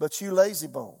 But you lazy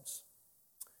bones,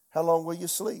 how long will you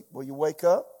sleep? Will you wake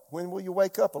up? When will you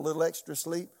wake up? A little extra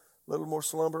sleep, a little more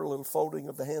slumber, a little folding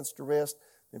of the hands to rest.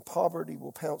 Then poverty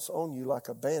will pounce on you like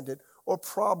a bandit, or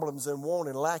problems and want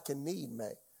and lack and need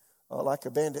may. Like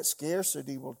a bandit,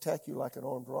 scarcity will attack you like an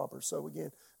armed robber. So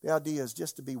again, the idea is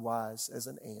just to be wise as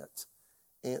an ant.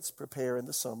 Ants prepare in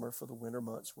the summer for the winter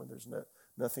months when there's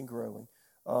nothing growing.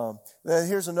 Now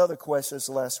here's another question. It's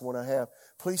the last one I have.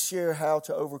 Please share how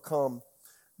to overcome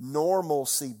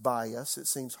normalcy bias. It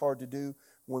seems hard to do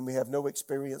when we have no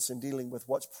experience in dealing with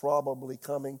what's probably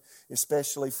coming,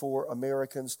 especially for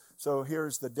Americans. So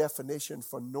here's the definition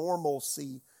for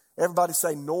normalcy. Everybody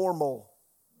say normal.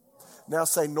 Now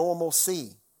say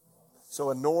normalcy.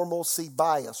 So a normalcy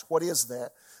bias. What is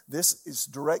that? This is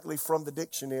directly from the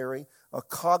dictionary. A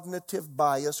cognitive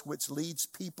bias which leads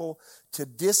people to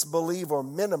disbelieve or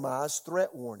minimize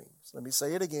threat warnings. Let me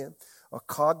say it again. A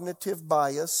cognitive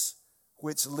bias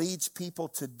which leads people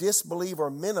to disbelieve or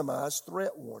minimize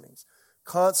threat warnings.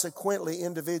 Consequently,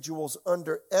 individuals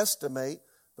underestimate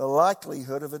the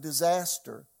likelihood of a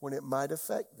disaster when it might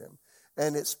affect them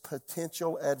and its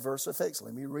potential adverse effects.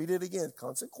 Let me read it again.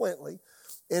 Consequently,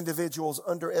 individuals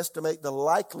underestimate the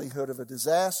likelihood of a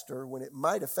disaster when it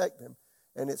might affect them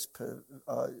and its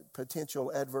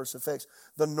potential adverse effects.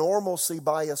 The normalcy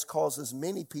bias causes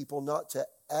many people not to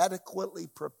adequately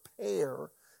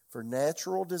prepare for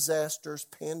natural disasters,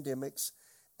 pandemics,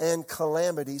 and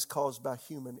calamities caused by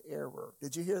human error.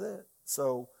 Did you hear that?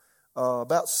 So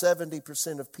about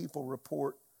 70% of people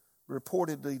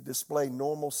reportedly display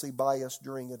normalcy bias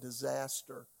during a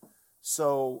disaster.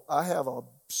 So I have a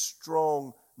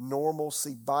strong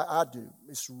normalcy bias. I do.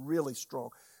 It's really strong.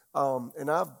 And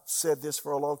I've said this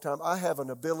for a long time. I have an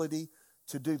ability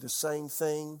to do the same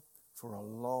thing for a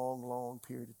long, long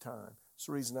period of time. It's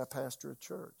the reason I pastor a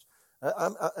church.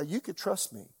 You could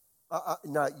trust me.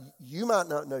 Now, you might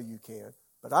not know you can,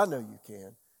 but I know you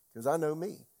can because I know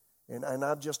me. And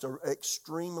I'm just an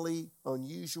extremely,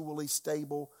 unusually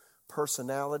stable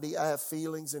personality. I have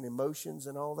feelings and emotions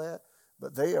and all that,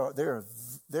 but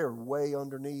they're way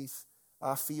underneath.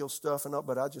 I feel stuff and all,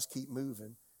 but I just keep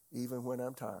moving even when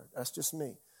I'm tired. That's just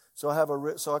me. So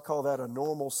I call that a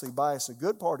normalcy bias. The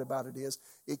good part about it is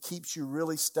it keeps you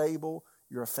really stable.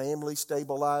 You're a family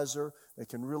stabilizer. They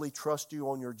can really trust you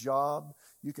on your job.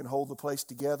 You can hold the place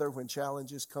together when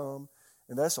challenges come.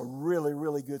 And that's a really,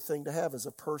 really good thing to have as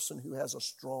a person who has a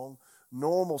strong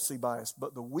normalcy bias.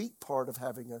 But the weak part of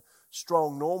having a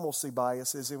strong normalcy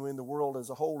bias is when the world as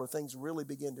a whole, or things really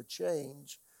begin to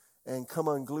change and come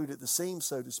unglued at the seams,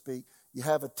 so to speak, you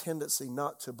have a tendency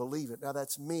not to believe it. Now,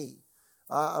 that's me.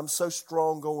 I'm so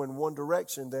strong going one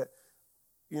direction that,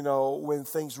 when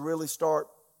things really start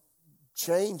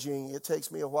changing, it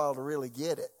takes me a while to really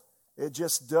get it. It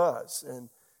just does. And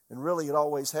really it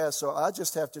always has. So I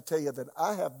just have to tell you that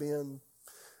I have been,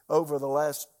 over the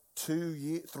last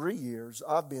 3 years,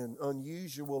 I've been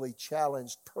unusually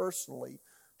challenged personally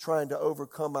trying to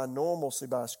overcome my normalcy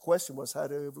bias. The question was how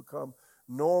to overcome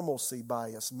normalcy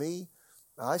bias. Me,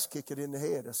 I just kick it in the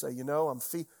head. I say,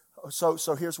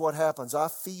 so here's what happens. I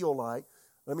feel like,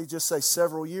 let me just say,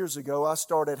 several years ago, I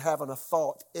started having a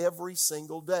thought every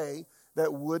single day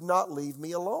that would not leave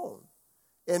me alone.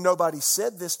 And nobody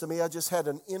said this to me. I just had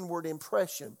an inward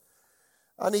impression.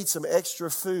 I need some extra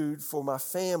food for my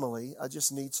family. I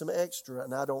just need some extra.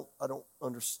 And I don't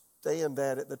understand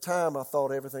that. At the time, I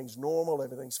thought everything's normal,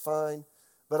 everything's fine.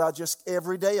 But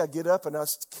every day I get up and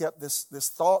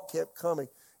this thought kept coming.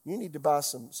 You need to buy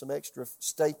some extra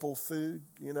staple food,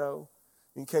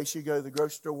 in case you go to the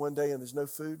grocery store one day and there's no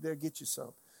food there, get you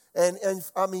some. And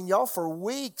I mean, y'all, for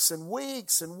weeks and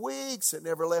weeks and weeks, it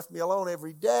never left me alone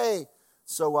every day.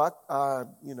 So I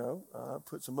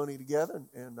put some money together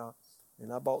and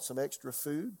I bought some extra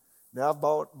food. Now I've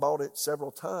bought it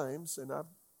several times, and I've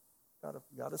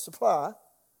got a supply.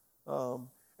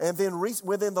 And then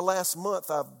within the last month,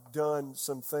 I've done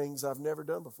some things I've never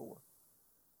done before.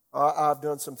 I've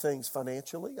done some things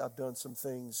financially. I've done some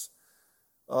things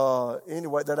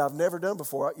anyway that I've never done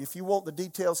before. If you want the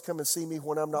details, come and see me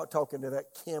when I'm not talking to that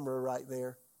camera right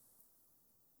there.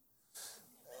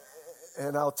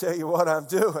 And I'll tell you what I'm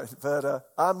doing. But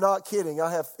I'm not kidding.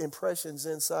 I have impressions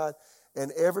inside.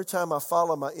 And every time I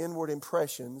follow my inward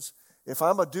impressions, if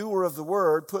I'm a doer of the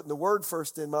Word, putting the Word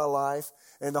first in my life,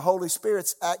 and the Holy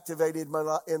Spirit's activated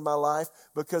in my life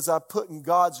because I'm putting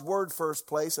God's Word first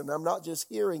place, and I'm not just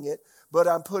hearing it, but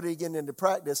I'm putting it into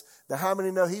practice, then how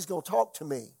many know He's going to talk to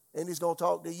me, and He's going to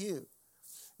talk to you?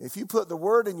 If you put the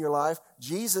Word in your life,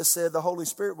 Jesus said the Holy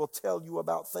Spirit will tell you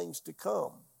about things to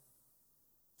come.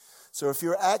 So if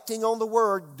you're acting on the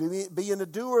Word, being a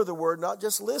doer of the Word, not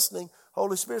just listening,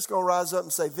 Holy Spirit's going to rise up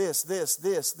and say this.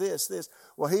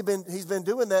 Well, He's been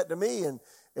doing that to me, and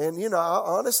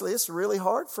honestly, it's really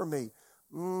hard for me.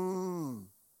 I'm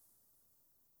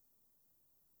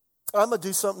going to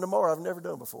do something tomorrow I've never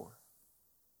done before.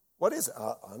 What is it?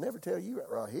 I'll never tell you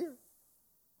right here.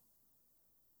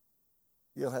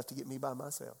 You'll have to get me by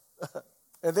myself.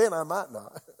 And then I might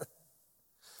not.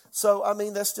 So,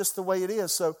 that's just the way it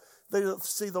is. So,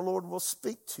 the Lord will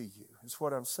speak to you, is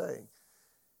what I'm saying.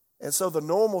 And so the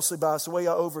normalcy bias, the way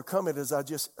I overcome it is I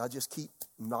just keep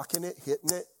knocking it, hitting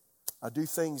it. I do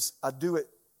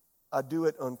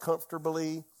it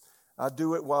uncomfortably. I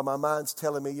do it while my mind's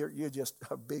telling me, you're just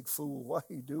a big fool. Why are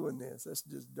you doing this? That's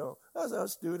just dumb. I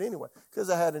just do it anyway because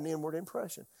I had an inward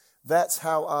impression. That's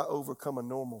how I overcome a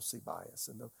normalcy bias.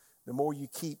 And the more you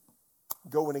keep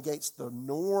going against the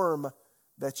norm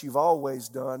that you've always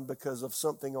done because of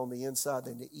something on the inside,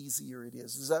 then the easier it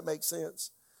is. Does that make sense?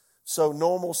 So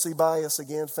normalcy bias,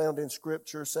 again, found in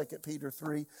Scripture, 2 Peter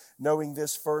 3, knowing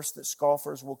this first, that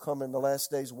scoffers will come in the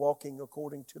last days walking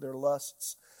according to their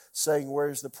lusts, saying, where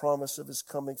is the promise of His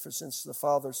coming? For since the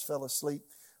fathers fell asleep,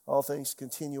 all things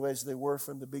continue as they were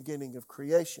from the beginning of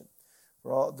creation.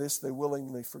 For all this they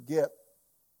willingly forget.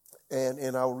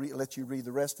 And I'll let you read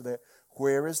the rest of that.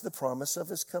 Where is the promise of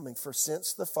his coming? For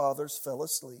since the fathers fell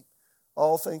asleep,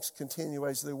 all things continue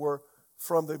as they were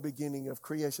from the beginning of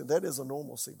creation. That is a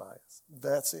normalcy bias.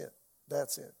 That's it.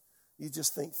 That's it. You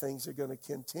just think things are going to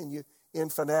continue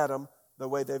infinitum the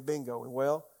way they've been going.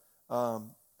 Well,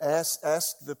 ask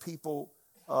the people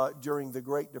during the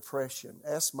Great Depression.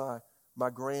 Ask my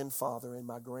grandfather and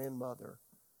my grandmother.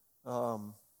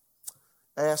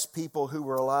 Ask people who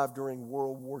were alive during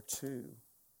World War II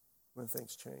when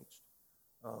things changed.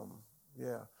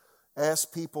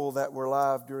 Ask people that were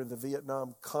alive during the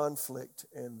Vietnam conflict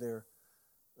and their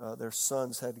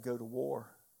sons had to go to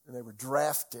war and they were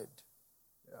drafted.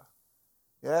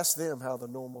 You ask them how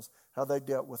they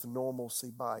dealt with normalcy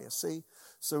bias. See,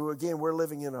 so again, we're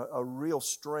living in a real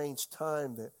strange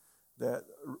time that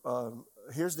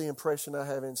here's the impression I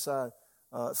have inside.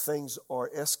 Things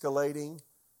are escalating.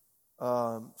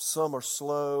 Some are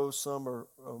slow, some are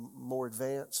more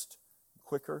advanced,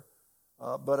 quicker.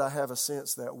 But I have a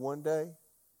sense that one day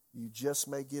you just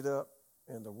may get up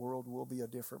and the world will be a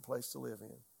different place to live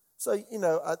in. So,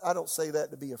 I don't say that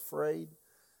to be afraid.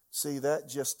 See, that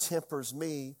just tempers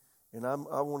me, and I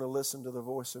want to listen to the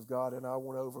voice of God, and I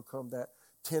want to overcome that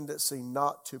tendency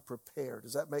not to prepare.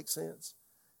 Does that make sense?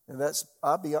 And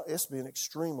it's been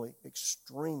extremely,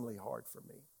 extremely hard for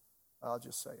me. I'll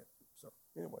just say it. So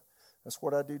anyway, that's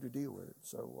what I do to deal with it.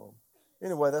 So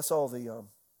anyway, that's all the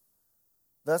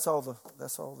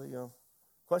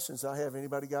questions I have.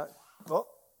 Anybody got? Oh,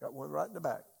 got one right in the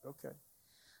back. Okay.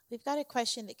 We've got a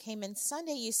question that came in.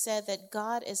 Sunday, you said that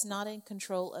God is not in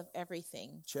control of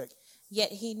everything. Check.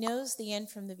 Yet he knows the end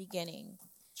from the beginning.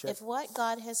 Check. If what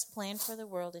God has planned for the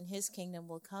world and his kingdom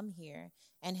will come here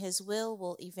and his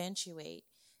will eventuate,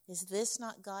 is this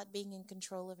not God being in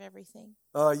control of everything?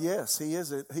 Yes, he is.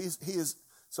 He is.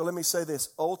 So let me say this.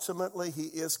 Ultimately, he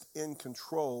is in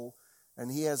control, and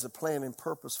he has a plan and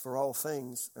purpose for all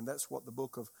things. And that's what the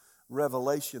book of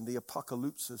Revelation, the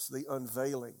apocalypse, the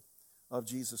unveiling of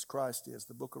Jesus Christ is.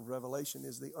 The book of Revelation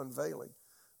is the unveiling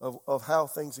of how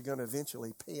things are going to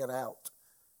eventually pan out.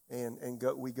 And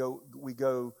we go.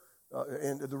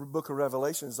 And the book of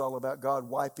Revelation is all about God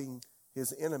wiping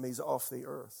his enemies off the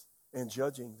earth and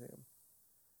judging them,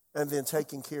 and then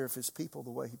taking care of his people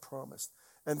the way he promised,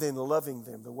 and then loving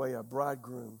them the way a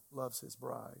bridegroom loves his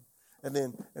bride, and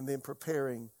then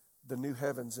preparing the new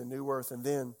heavens and new earth, and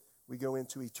then we go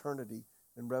into eternity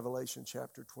in Revelation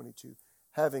chapter 22.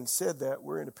 Having said that,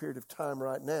 we're in a period of time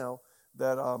right now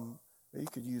that you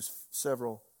could use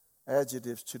several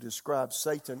adjectives to describe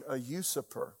Satan: a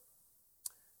usurper.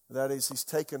 That is, he's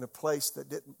taken a place that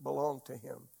didn't belong to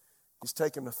him. He's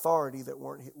taken authority that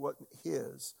wasn't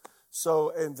his. So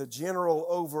in the general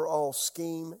overall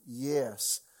scheme,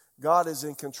 yes, God is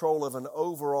in control of an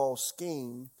overall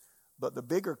scheme. But the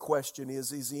bigger question is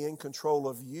he in control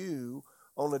of you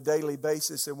on a daily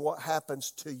basis and what happens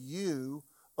to you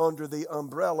under the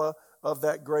umbrella of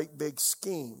that great big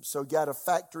scheme? So you got to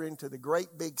factor into the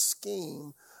great big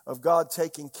scheme of God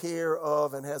taking care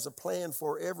of and has a plan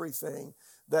for everything,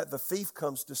 that the thief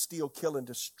comes to steal, kill, and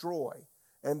destroy,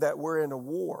 and that we're in a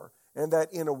war, and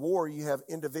that in a war you have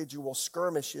individual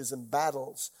skirmishes and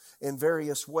battles in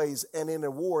various ways, and in a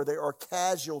war there are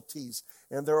casualties,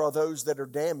 and there are those that are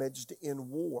damaged in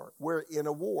war. We're in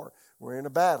a war. We're in a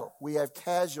battle. We have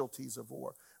casualties of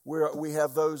war. We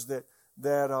have those that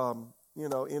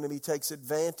enemy takes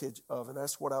advantage of, and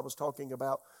that's what I was talking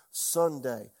about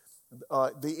Sunday.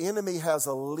 The enemy has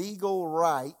a legal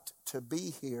right to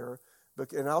be here,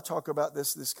 and I'll talk about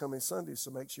this coming Sunday, so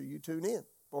make sure you tune in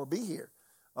or be here.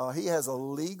 He has a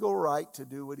legal right to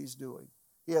do what he's doing.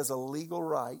 He has a legal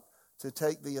right to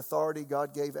take the authority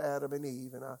God gave Adam and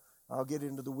Eve, and I'll get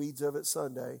into the weeds of it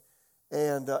Sunday,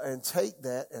 and take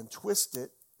that and twist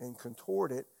it and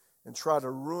contort it and try to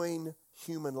ruin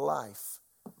human life.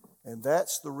 And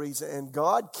that's the reason. And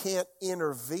God can't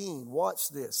intervene. Watch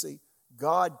this. See,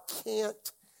 God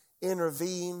can't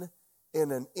intervene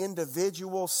in an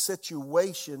individual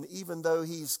situation, even though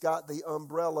he's got the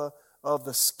umbrella of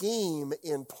the scheme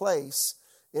in place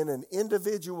in an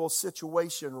individual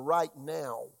situation right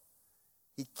now.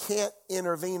 He can't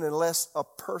intervene unless a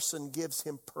person gives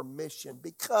him permission,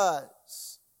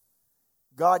 because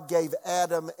God gave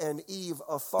Adam and Eve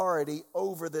authority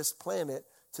over this planet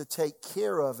to take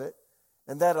care of it.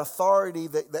 And that authority,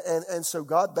 and so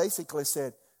God basically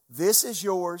said, this is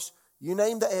yours. You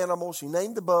name the animals, you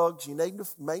name the bugs, you name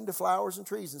the flowers and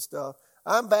trees and stuff.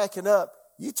 I'm backing up.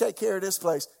 You take care of this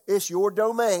place. It's your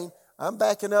domain. I'm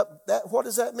backing up that. What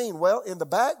does that mean? Well, in the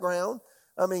background,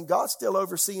 God's still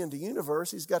overseeing the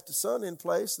universe. He's got the sun in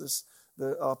place,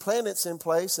 the planets in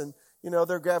place, and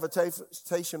their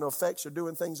gravitational effects are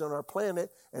doing things on our planet,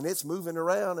 and it's moving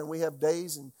around, and we have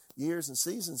days and years and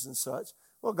seasons and such.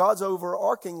 Well, God's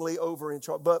overarchingly over in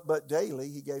charge, but daily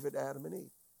he gave it to Adam and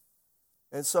Eve.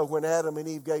 And so when Adam and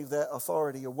Eve gave that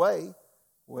authority away,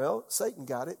 well, Satan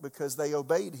got it because they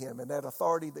obeyed him. And that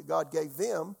authority that God gave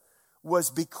them was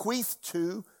bequeathed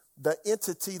to the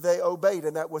entity they obeyed,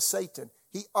 and that was Satan.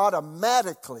 He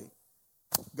automatically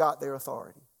got their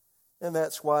authority. And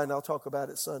that's why, and I'll talk about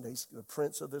it Sundays, the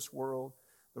prince of this world,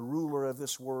 the ruler of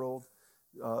this world,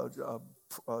 John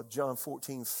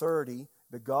 14:30,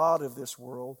 the God of this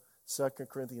world, 2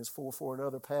 Corinthians 4:4 and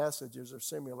other passages are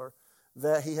similar,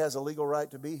 that he has a legal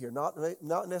right to be here. Not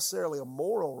necessarily a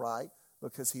moral right,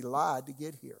 because he lied to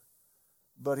get here.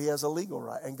 But he has a legal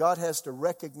right. And God has to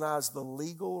recognize the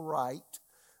legal right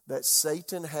that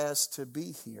Satan has to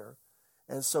be here.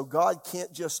 And so God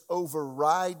can't just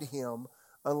override him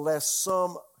unless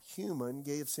some human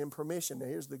gives him permission. Now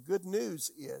here's the good news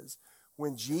is,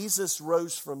 when Jesus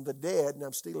rose from the dead, and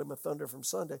I'm stealing my thunder from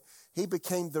Sunday, he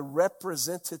became the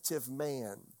representative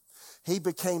man. He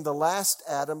became the last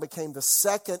Adam, became the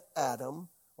second Adam,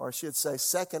 or I should say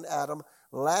second Adam,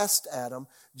 last Adam.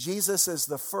 Jesus is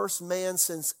the first man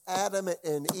since Adam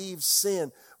and Eve's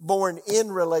sin, born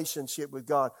in relationship with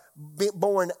God,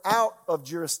 born out of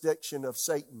jurisdiction of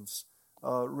Satan's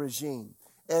regime.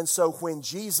 And so when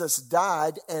Jesus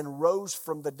died and rose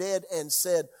from the dead and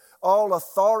said, all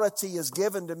authority is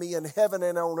given to me in heaven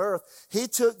and on earth, he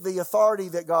took the authority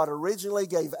that God originally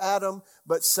gave Adam,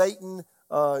 but Satan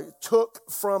took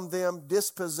from them,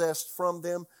 dispossessed from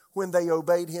them when they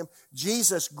obeyed him.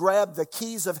 Jesus grabbed the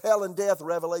keys of hell and death,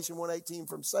 Revelation 1:18,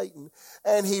 from Satan,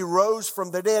 and he rose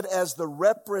from the dead as the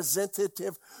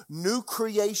representative new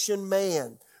creation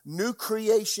man, new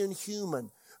creation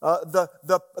human,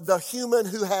 the human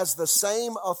who has the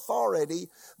same authority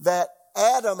that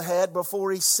Adam had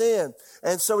before he sinned.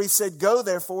 And so he said, go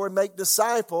therefore and make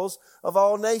disciples of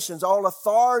all nations. All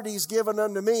authority is given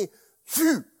unto me.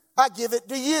 Phew, I give it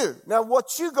to you. Now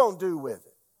what you gonna do with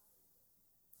it?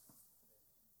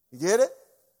 You get it?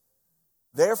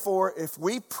 Therefore, if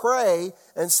we pray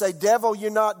and say, devil,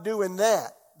 you're not doing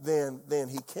that, then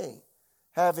he can't.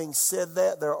 Having said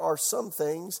that, there are some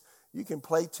things you can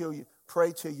pray till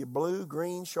you blue,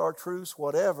 green, chartreuse,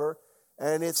 whatever,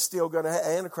 and it's still going to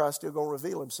Antichrist still going to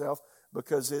reveal himself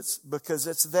because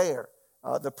it's there.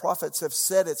 The prophets have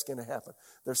said it's going to happen.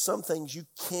 There's some things you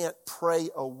can't pray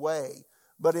away.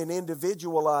 But in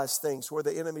individualized things where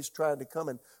the enemy's trying to come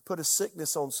and put a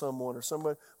sickness on someone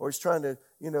or he's trying to,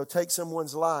 take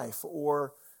someone's life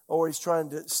or he's trying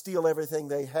to steal everything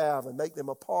they have and make them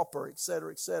a pauper, et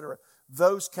cetera, et cetera.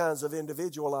 Those kinds of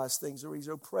individualized things, or he's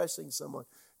oppressing someone.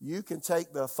 You can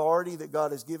take the authority that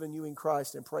God has given you in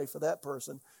Christ and pray for that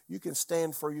person. You can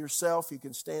stand for yourself. You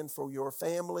can stand for your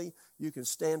family. You can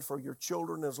stand for your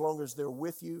children as long as they're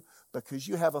with you, because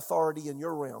you have authority in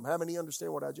your realm. How many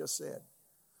understand what I just said?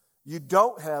 You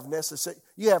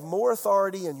have more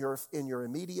authority in your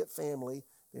immediate family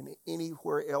than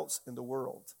anywhere else in the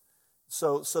world.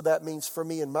 So that means for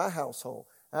me in my household,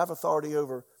 I have authority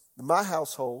over my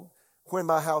household. When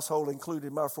my household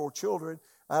included my 4 children,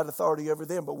 I had authority over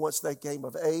them. But once they came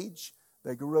of age,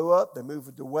 they grew up, they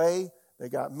moved away, they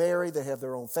got married, they have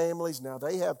their own families. Now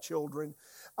they have children.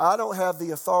 I don't have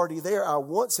the authority there I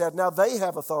once had. Now they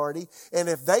have authority. And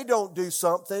if they don't do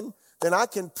something, then I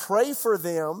can pray for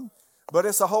them, but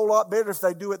it's a whole lot better if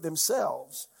they do it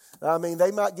themselves. I mean,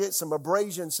 they might get some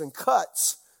abrasions and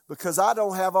cuts because I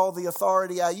don't have all the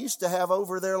authority I used to have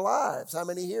over their lives. How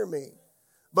many hear me?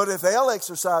 But if they'll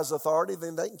exercise authority,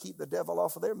 then they can keep the devil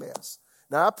off of their mess.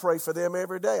 Now, I pray for them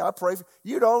every day.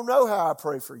 You don't know how I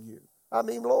pray for you. I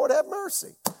mean, Lord, have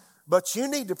mercy. But you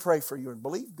need to pray for you and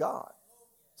believe God.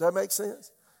 Does that make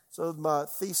sense? So my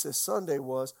thesis Sunday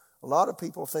was, a lot of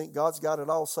people think God's got it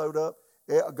all sewed up.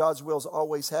 God's will is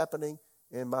always happening.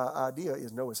 And my idea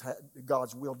is, no,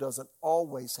 God's will doesn't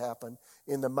always happen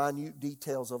in the minute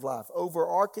details of life.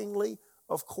 Overarchingly,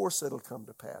 of course it'll come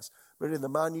to pass. But in the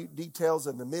minute details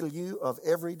in the milieu of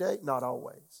every day, not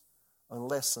always,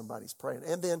 unless somebody's praying.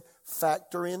 And then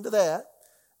factor into that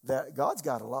God's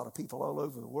got a lot of people all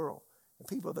over the world, and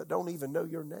people that don't even know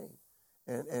your name.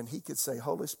 And he could say,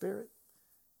 Holy Spirit,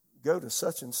 go to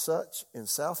such and such in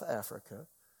South Africa,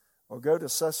 or go to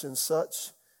such and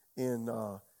such in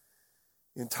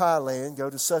Thailand,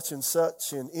 go to such and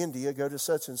such in India, go to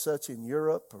such and such in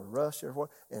Europe or Russia, or what,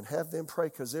 and have them pray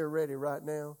because they're ready right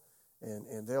now,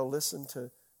 and they'll listen.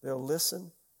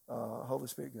 Holy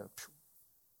Spirit go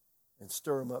and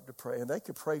stir them up to pray, and they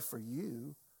could pray for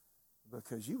you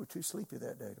because you were too sleepy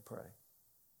that day to pray,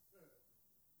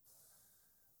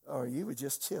 or you were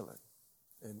just chilling.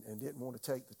 and didn't want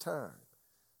to take the time.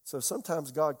 So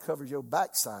sometimes God covers your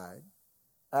backside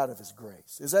out of his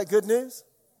grace. Is that good news?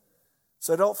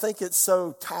 So don't think it's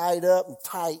so tied up and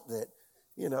tight that,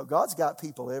 God's got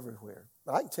people everywhere.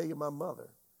 I can tell you my mother.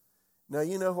 Now,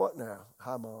 you know what now?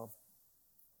 Hi, Mom.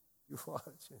 You're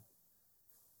watching.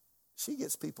 She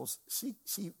gets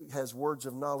she has words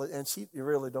of knowledge, and she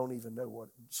really don't even know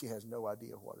she has no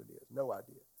idea what it is. No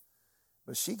idea.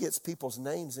 But she gets people's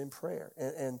names in prayer.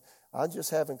 And I'm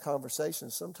just having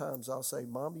conversations. Sometimes I'll say,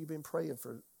 Mom, you've been praying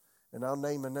for, and I'll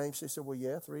name a name. She said, well,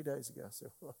 yeah, 3 days ago. I said,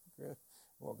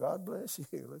 well, God bless you.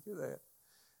 Look at that.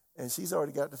 And she's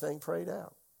already got the thing prayed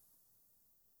out.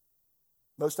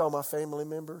 Most all my family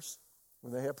members,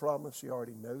 when they have problems, she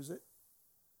already knows it.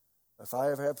 If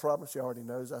I ever have problems, she already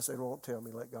knows. I said, well, don't tell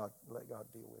me. Let God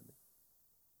deal with me.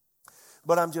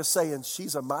 But I'm just saying,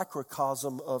 she's a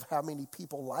microcosm of how many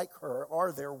people like her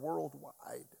are there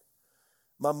worldwide.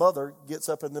 My mother gets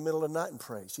up in the middle of the night and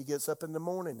prays. She gets up in the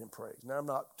morning and prays. Now, I'm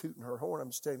not tooting her horn.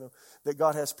 I'm just telling you that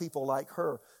God has people like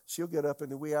her. She'll get up in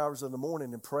the wee hours of the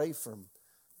morning and pray from,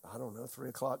 3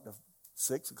 o'clock to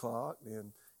 6 o'clock,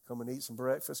 then come and eat some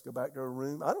breakfast, go back to her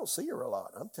room. I don't see her a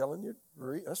lot. I'm telling you,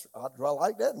 do I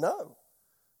like that? No.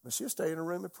 But she'll stay in her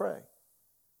room and pray.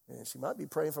 And she might be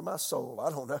praying for my soul.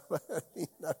 I don't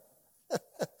know.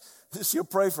 She'll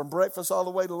pray from breakfast all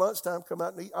the way to lunchtime, come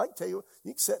out and eat. I can tell you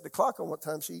can set the clock on what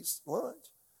time she eats lunch.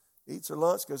 Eats her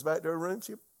lunch, goes back to her room.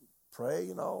 She'll pray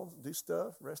and all, do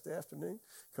stuff, rest of the afternoon.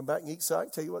 Come back and eat. So I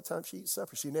can tell you what time she eats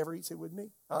supper. She never eats it with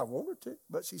me. I want her to,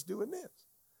 but she's doing this.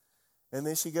 And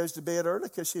then she goes to bed early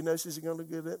because she knows she's going to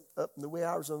get up in the wee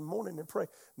hours of the morning and pray.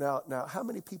 Now, how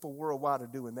many people worldwide are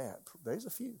doing that? There's a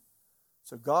few.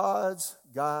 So God's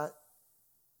got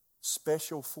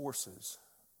special forces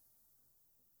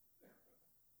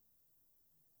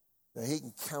that he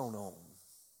can count on.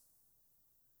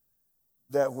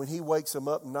 That when he wakes them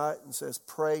up at night and says,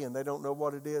 pray, and they don't know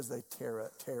what it is, they tear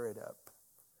it up.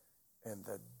 And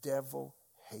the devil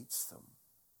hates them.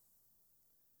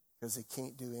 Because he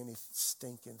can't do any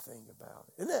stinking thing about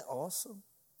it. Isn't that awesome?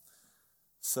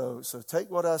 So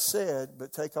take what I said,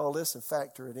 but take all this and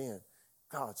factor it in.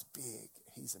 God's big.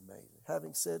 He's amazing.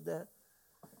 Having said that,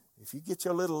 if you get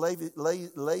your little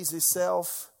lazy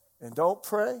self and don't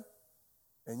pray,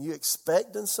 and you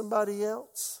expecting somebody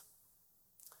else,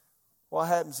 what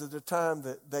happens at the time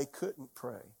that they couldn't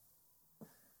pray?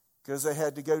 Because they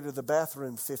had to go to the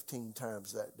bathroom 15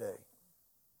 times that day.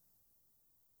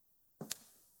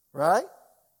 Right?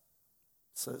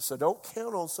 So don't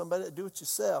count on somebody to do it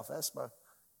yourself. That's my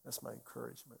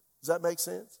encouragement. Does that make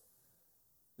sense?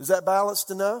 Is that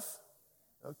balanced enough?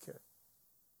 Okay.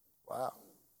 Wow.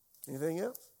 Anything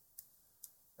else?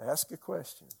 Ask a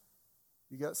question.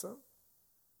 You got something?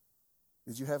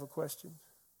 Did you have a question?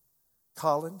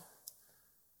 Colin?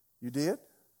 You did?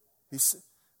 He said,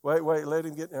 wait, let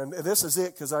him get, and this is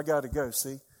it because I got to go,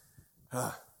 see?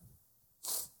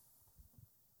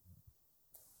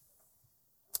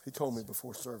 He told me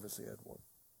before service he had one.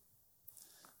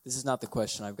 This is not the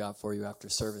question I've got for you after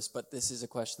service, but this is a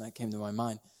question that came to my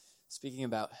mind. Speaking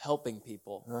about helping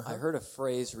people, I heard a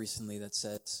phrase recently that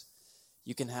says,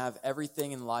 you can have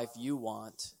everything in life you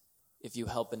want if you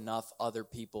help enough other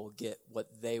people get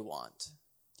what they want.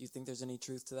 Do you think there's any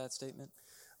truth to that statement?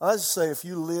 I just say if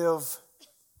you live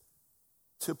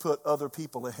to put other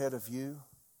people ahead of you,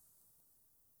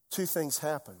 two things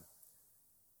happen.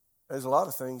 There's a lot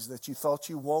of things that you thought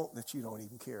you want that you don't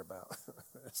even care about.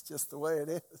 That's just the way it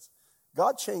is.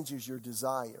 God changes your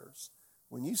desires.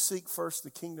 When you seek first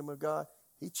the kingdom of God,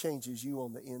 he changes you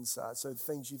on the inside. So the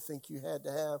things you think you had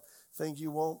to have, things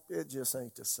you want, it just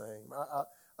ain't the same.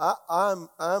 I'm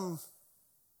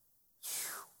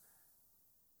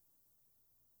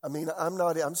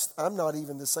not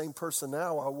even the same person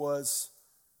now I was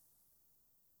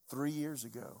 3 years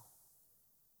ago.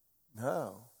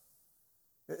 No.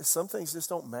 Some things just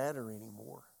don't matter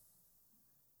anymore.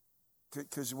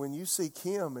 Because when you seek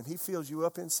him and he fills you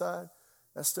up inside,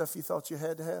 that stuff you thought you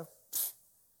had to have,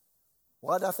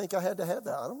 why did I think I had to have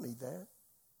that? I don't need that.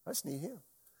 I just need him.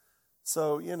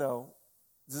 So,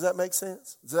 does that make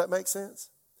sense? Does that make sense?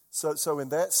 So in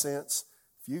that sense,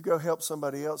 if you go help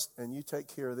somebody else and you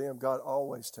take care of them, God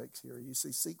always takes care of you. You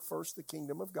see, seek first the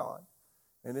kingdom of God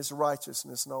and his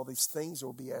righteousness, and all these things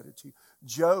will be added to you.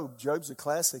 Job's a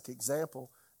classic example.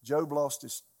 Job lost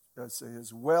his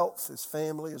wealth, his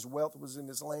family. His wealth was in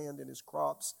his land and his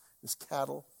crops, his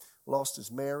cattle. Lost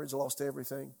his marriage, lost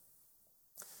everything.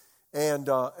 And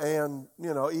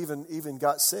even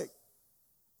got sick.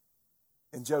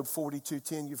 In Job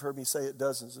 42:10, you've heard me say it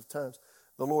dozens of times.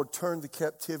 The Lord turned the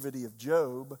captivity of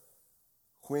Job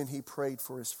when he prayed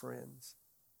for his friends.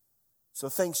 So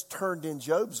things turned in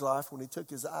Job's life when he took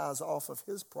his eyes off of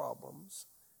his problems,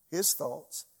 his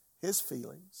thoughts, his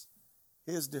feelings,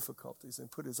 his difficulties, and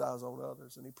put his eyes on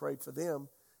others. And he prayed for them.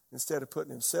 Instead of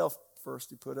putting himself first,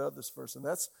 he put others first. And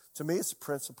that's, to me, it's a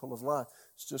principle of life.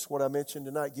 It's just what I mentioned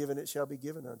tonight. Given it shall be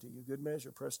given unto you. Good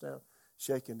measure, pressed down,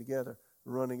 shaken together,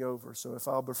 running over. So if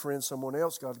I'll befriend someone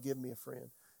else, God will give me a friend.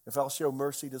 If I'll show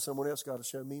mercy to someone else, God will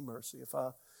show me mercy. If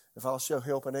I'll show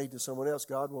help and aid to someone else,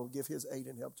 God will give his aid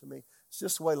and help to me. It's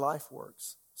just the way life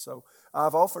works. So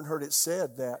I've often heard it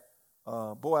said that,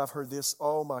 I've heard this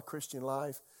all my Christian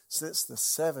life since the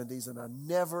 70s,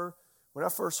 and when I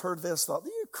first heard this, I thought,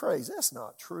 you're crazy. That's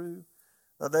not true.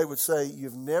 Now, they would say,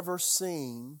 you've never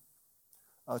seen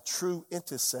a true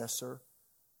intercessor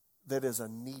that is a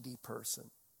needy person.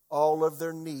 All of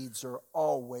their needs are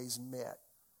always met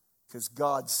because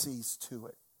God sees to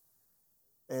it.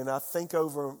 And I think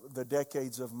over the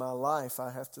decades of my life,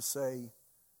 I have to say,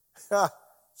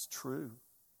 it's true.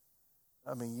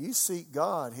 I mean, you seek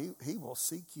God, He will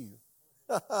seek you.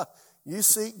 You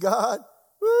seek God,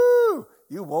 woo!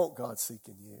 You want God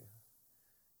seeking you.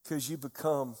 Because you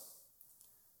become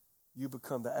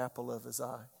the apple of His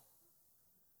eye.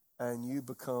 And you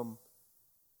become,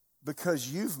 because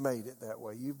you've made it that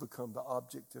way, you've become the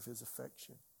object of His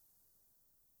affection.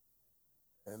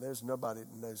 And there's nobody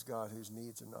that knows God whose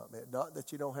needs are not met. Not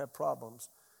that you don't have problems,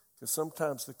 because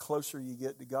sometimes the closer you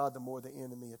get to God, the more the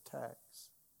enemy attacks.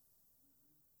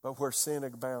 But where sin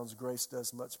abounds, grace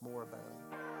does much more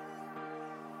abound.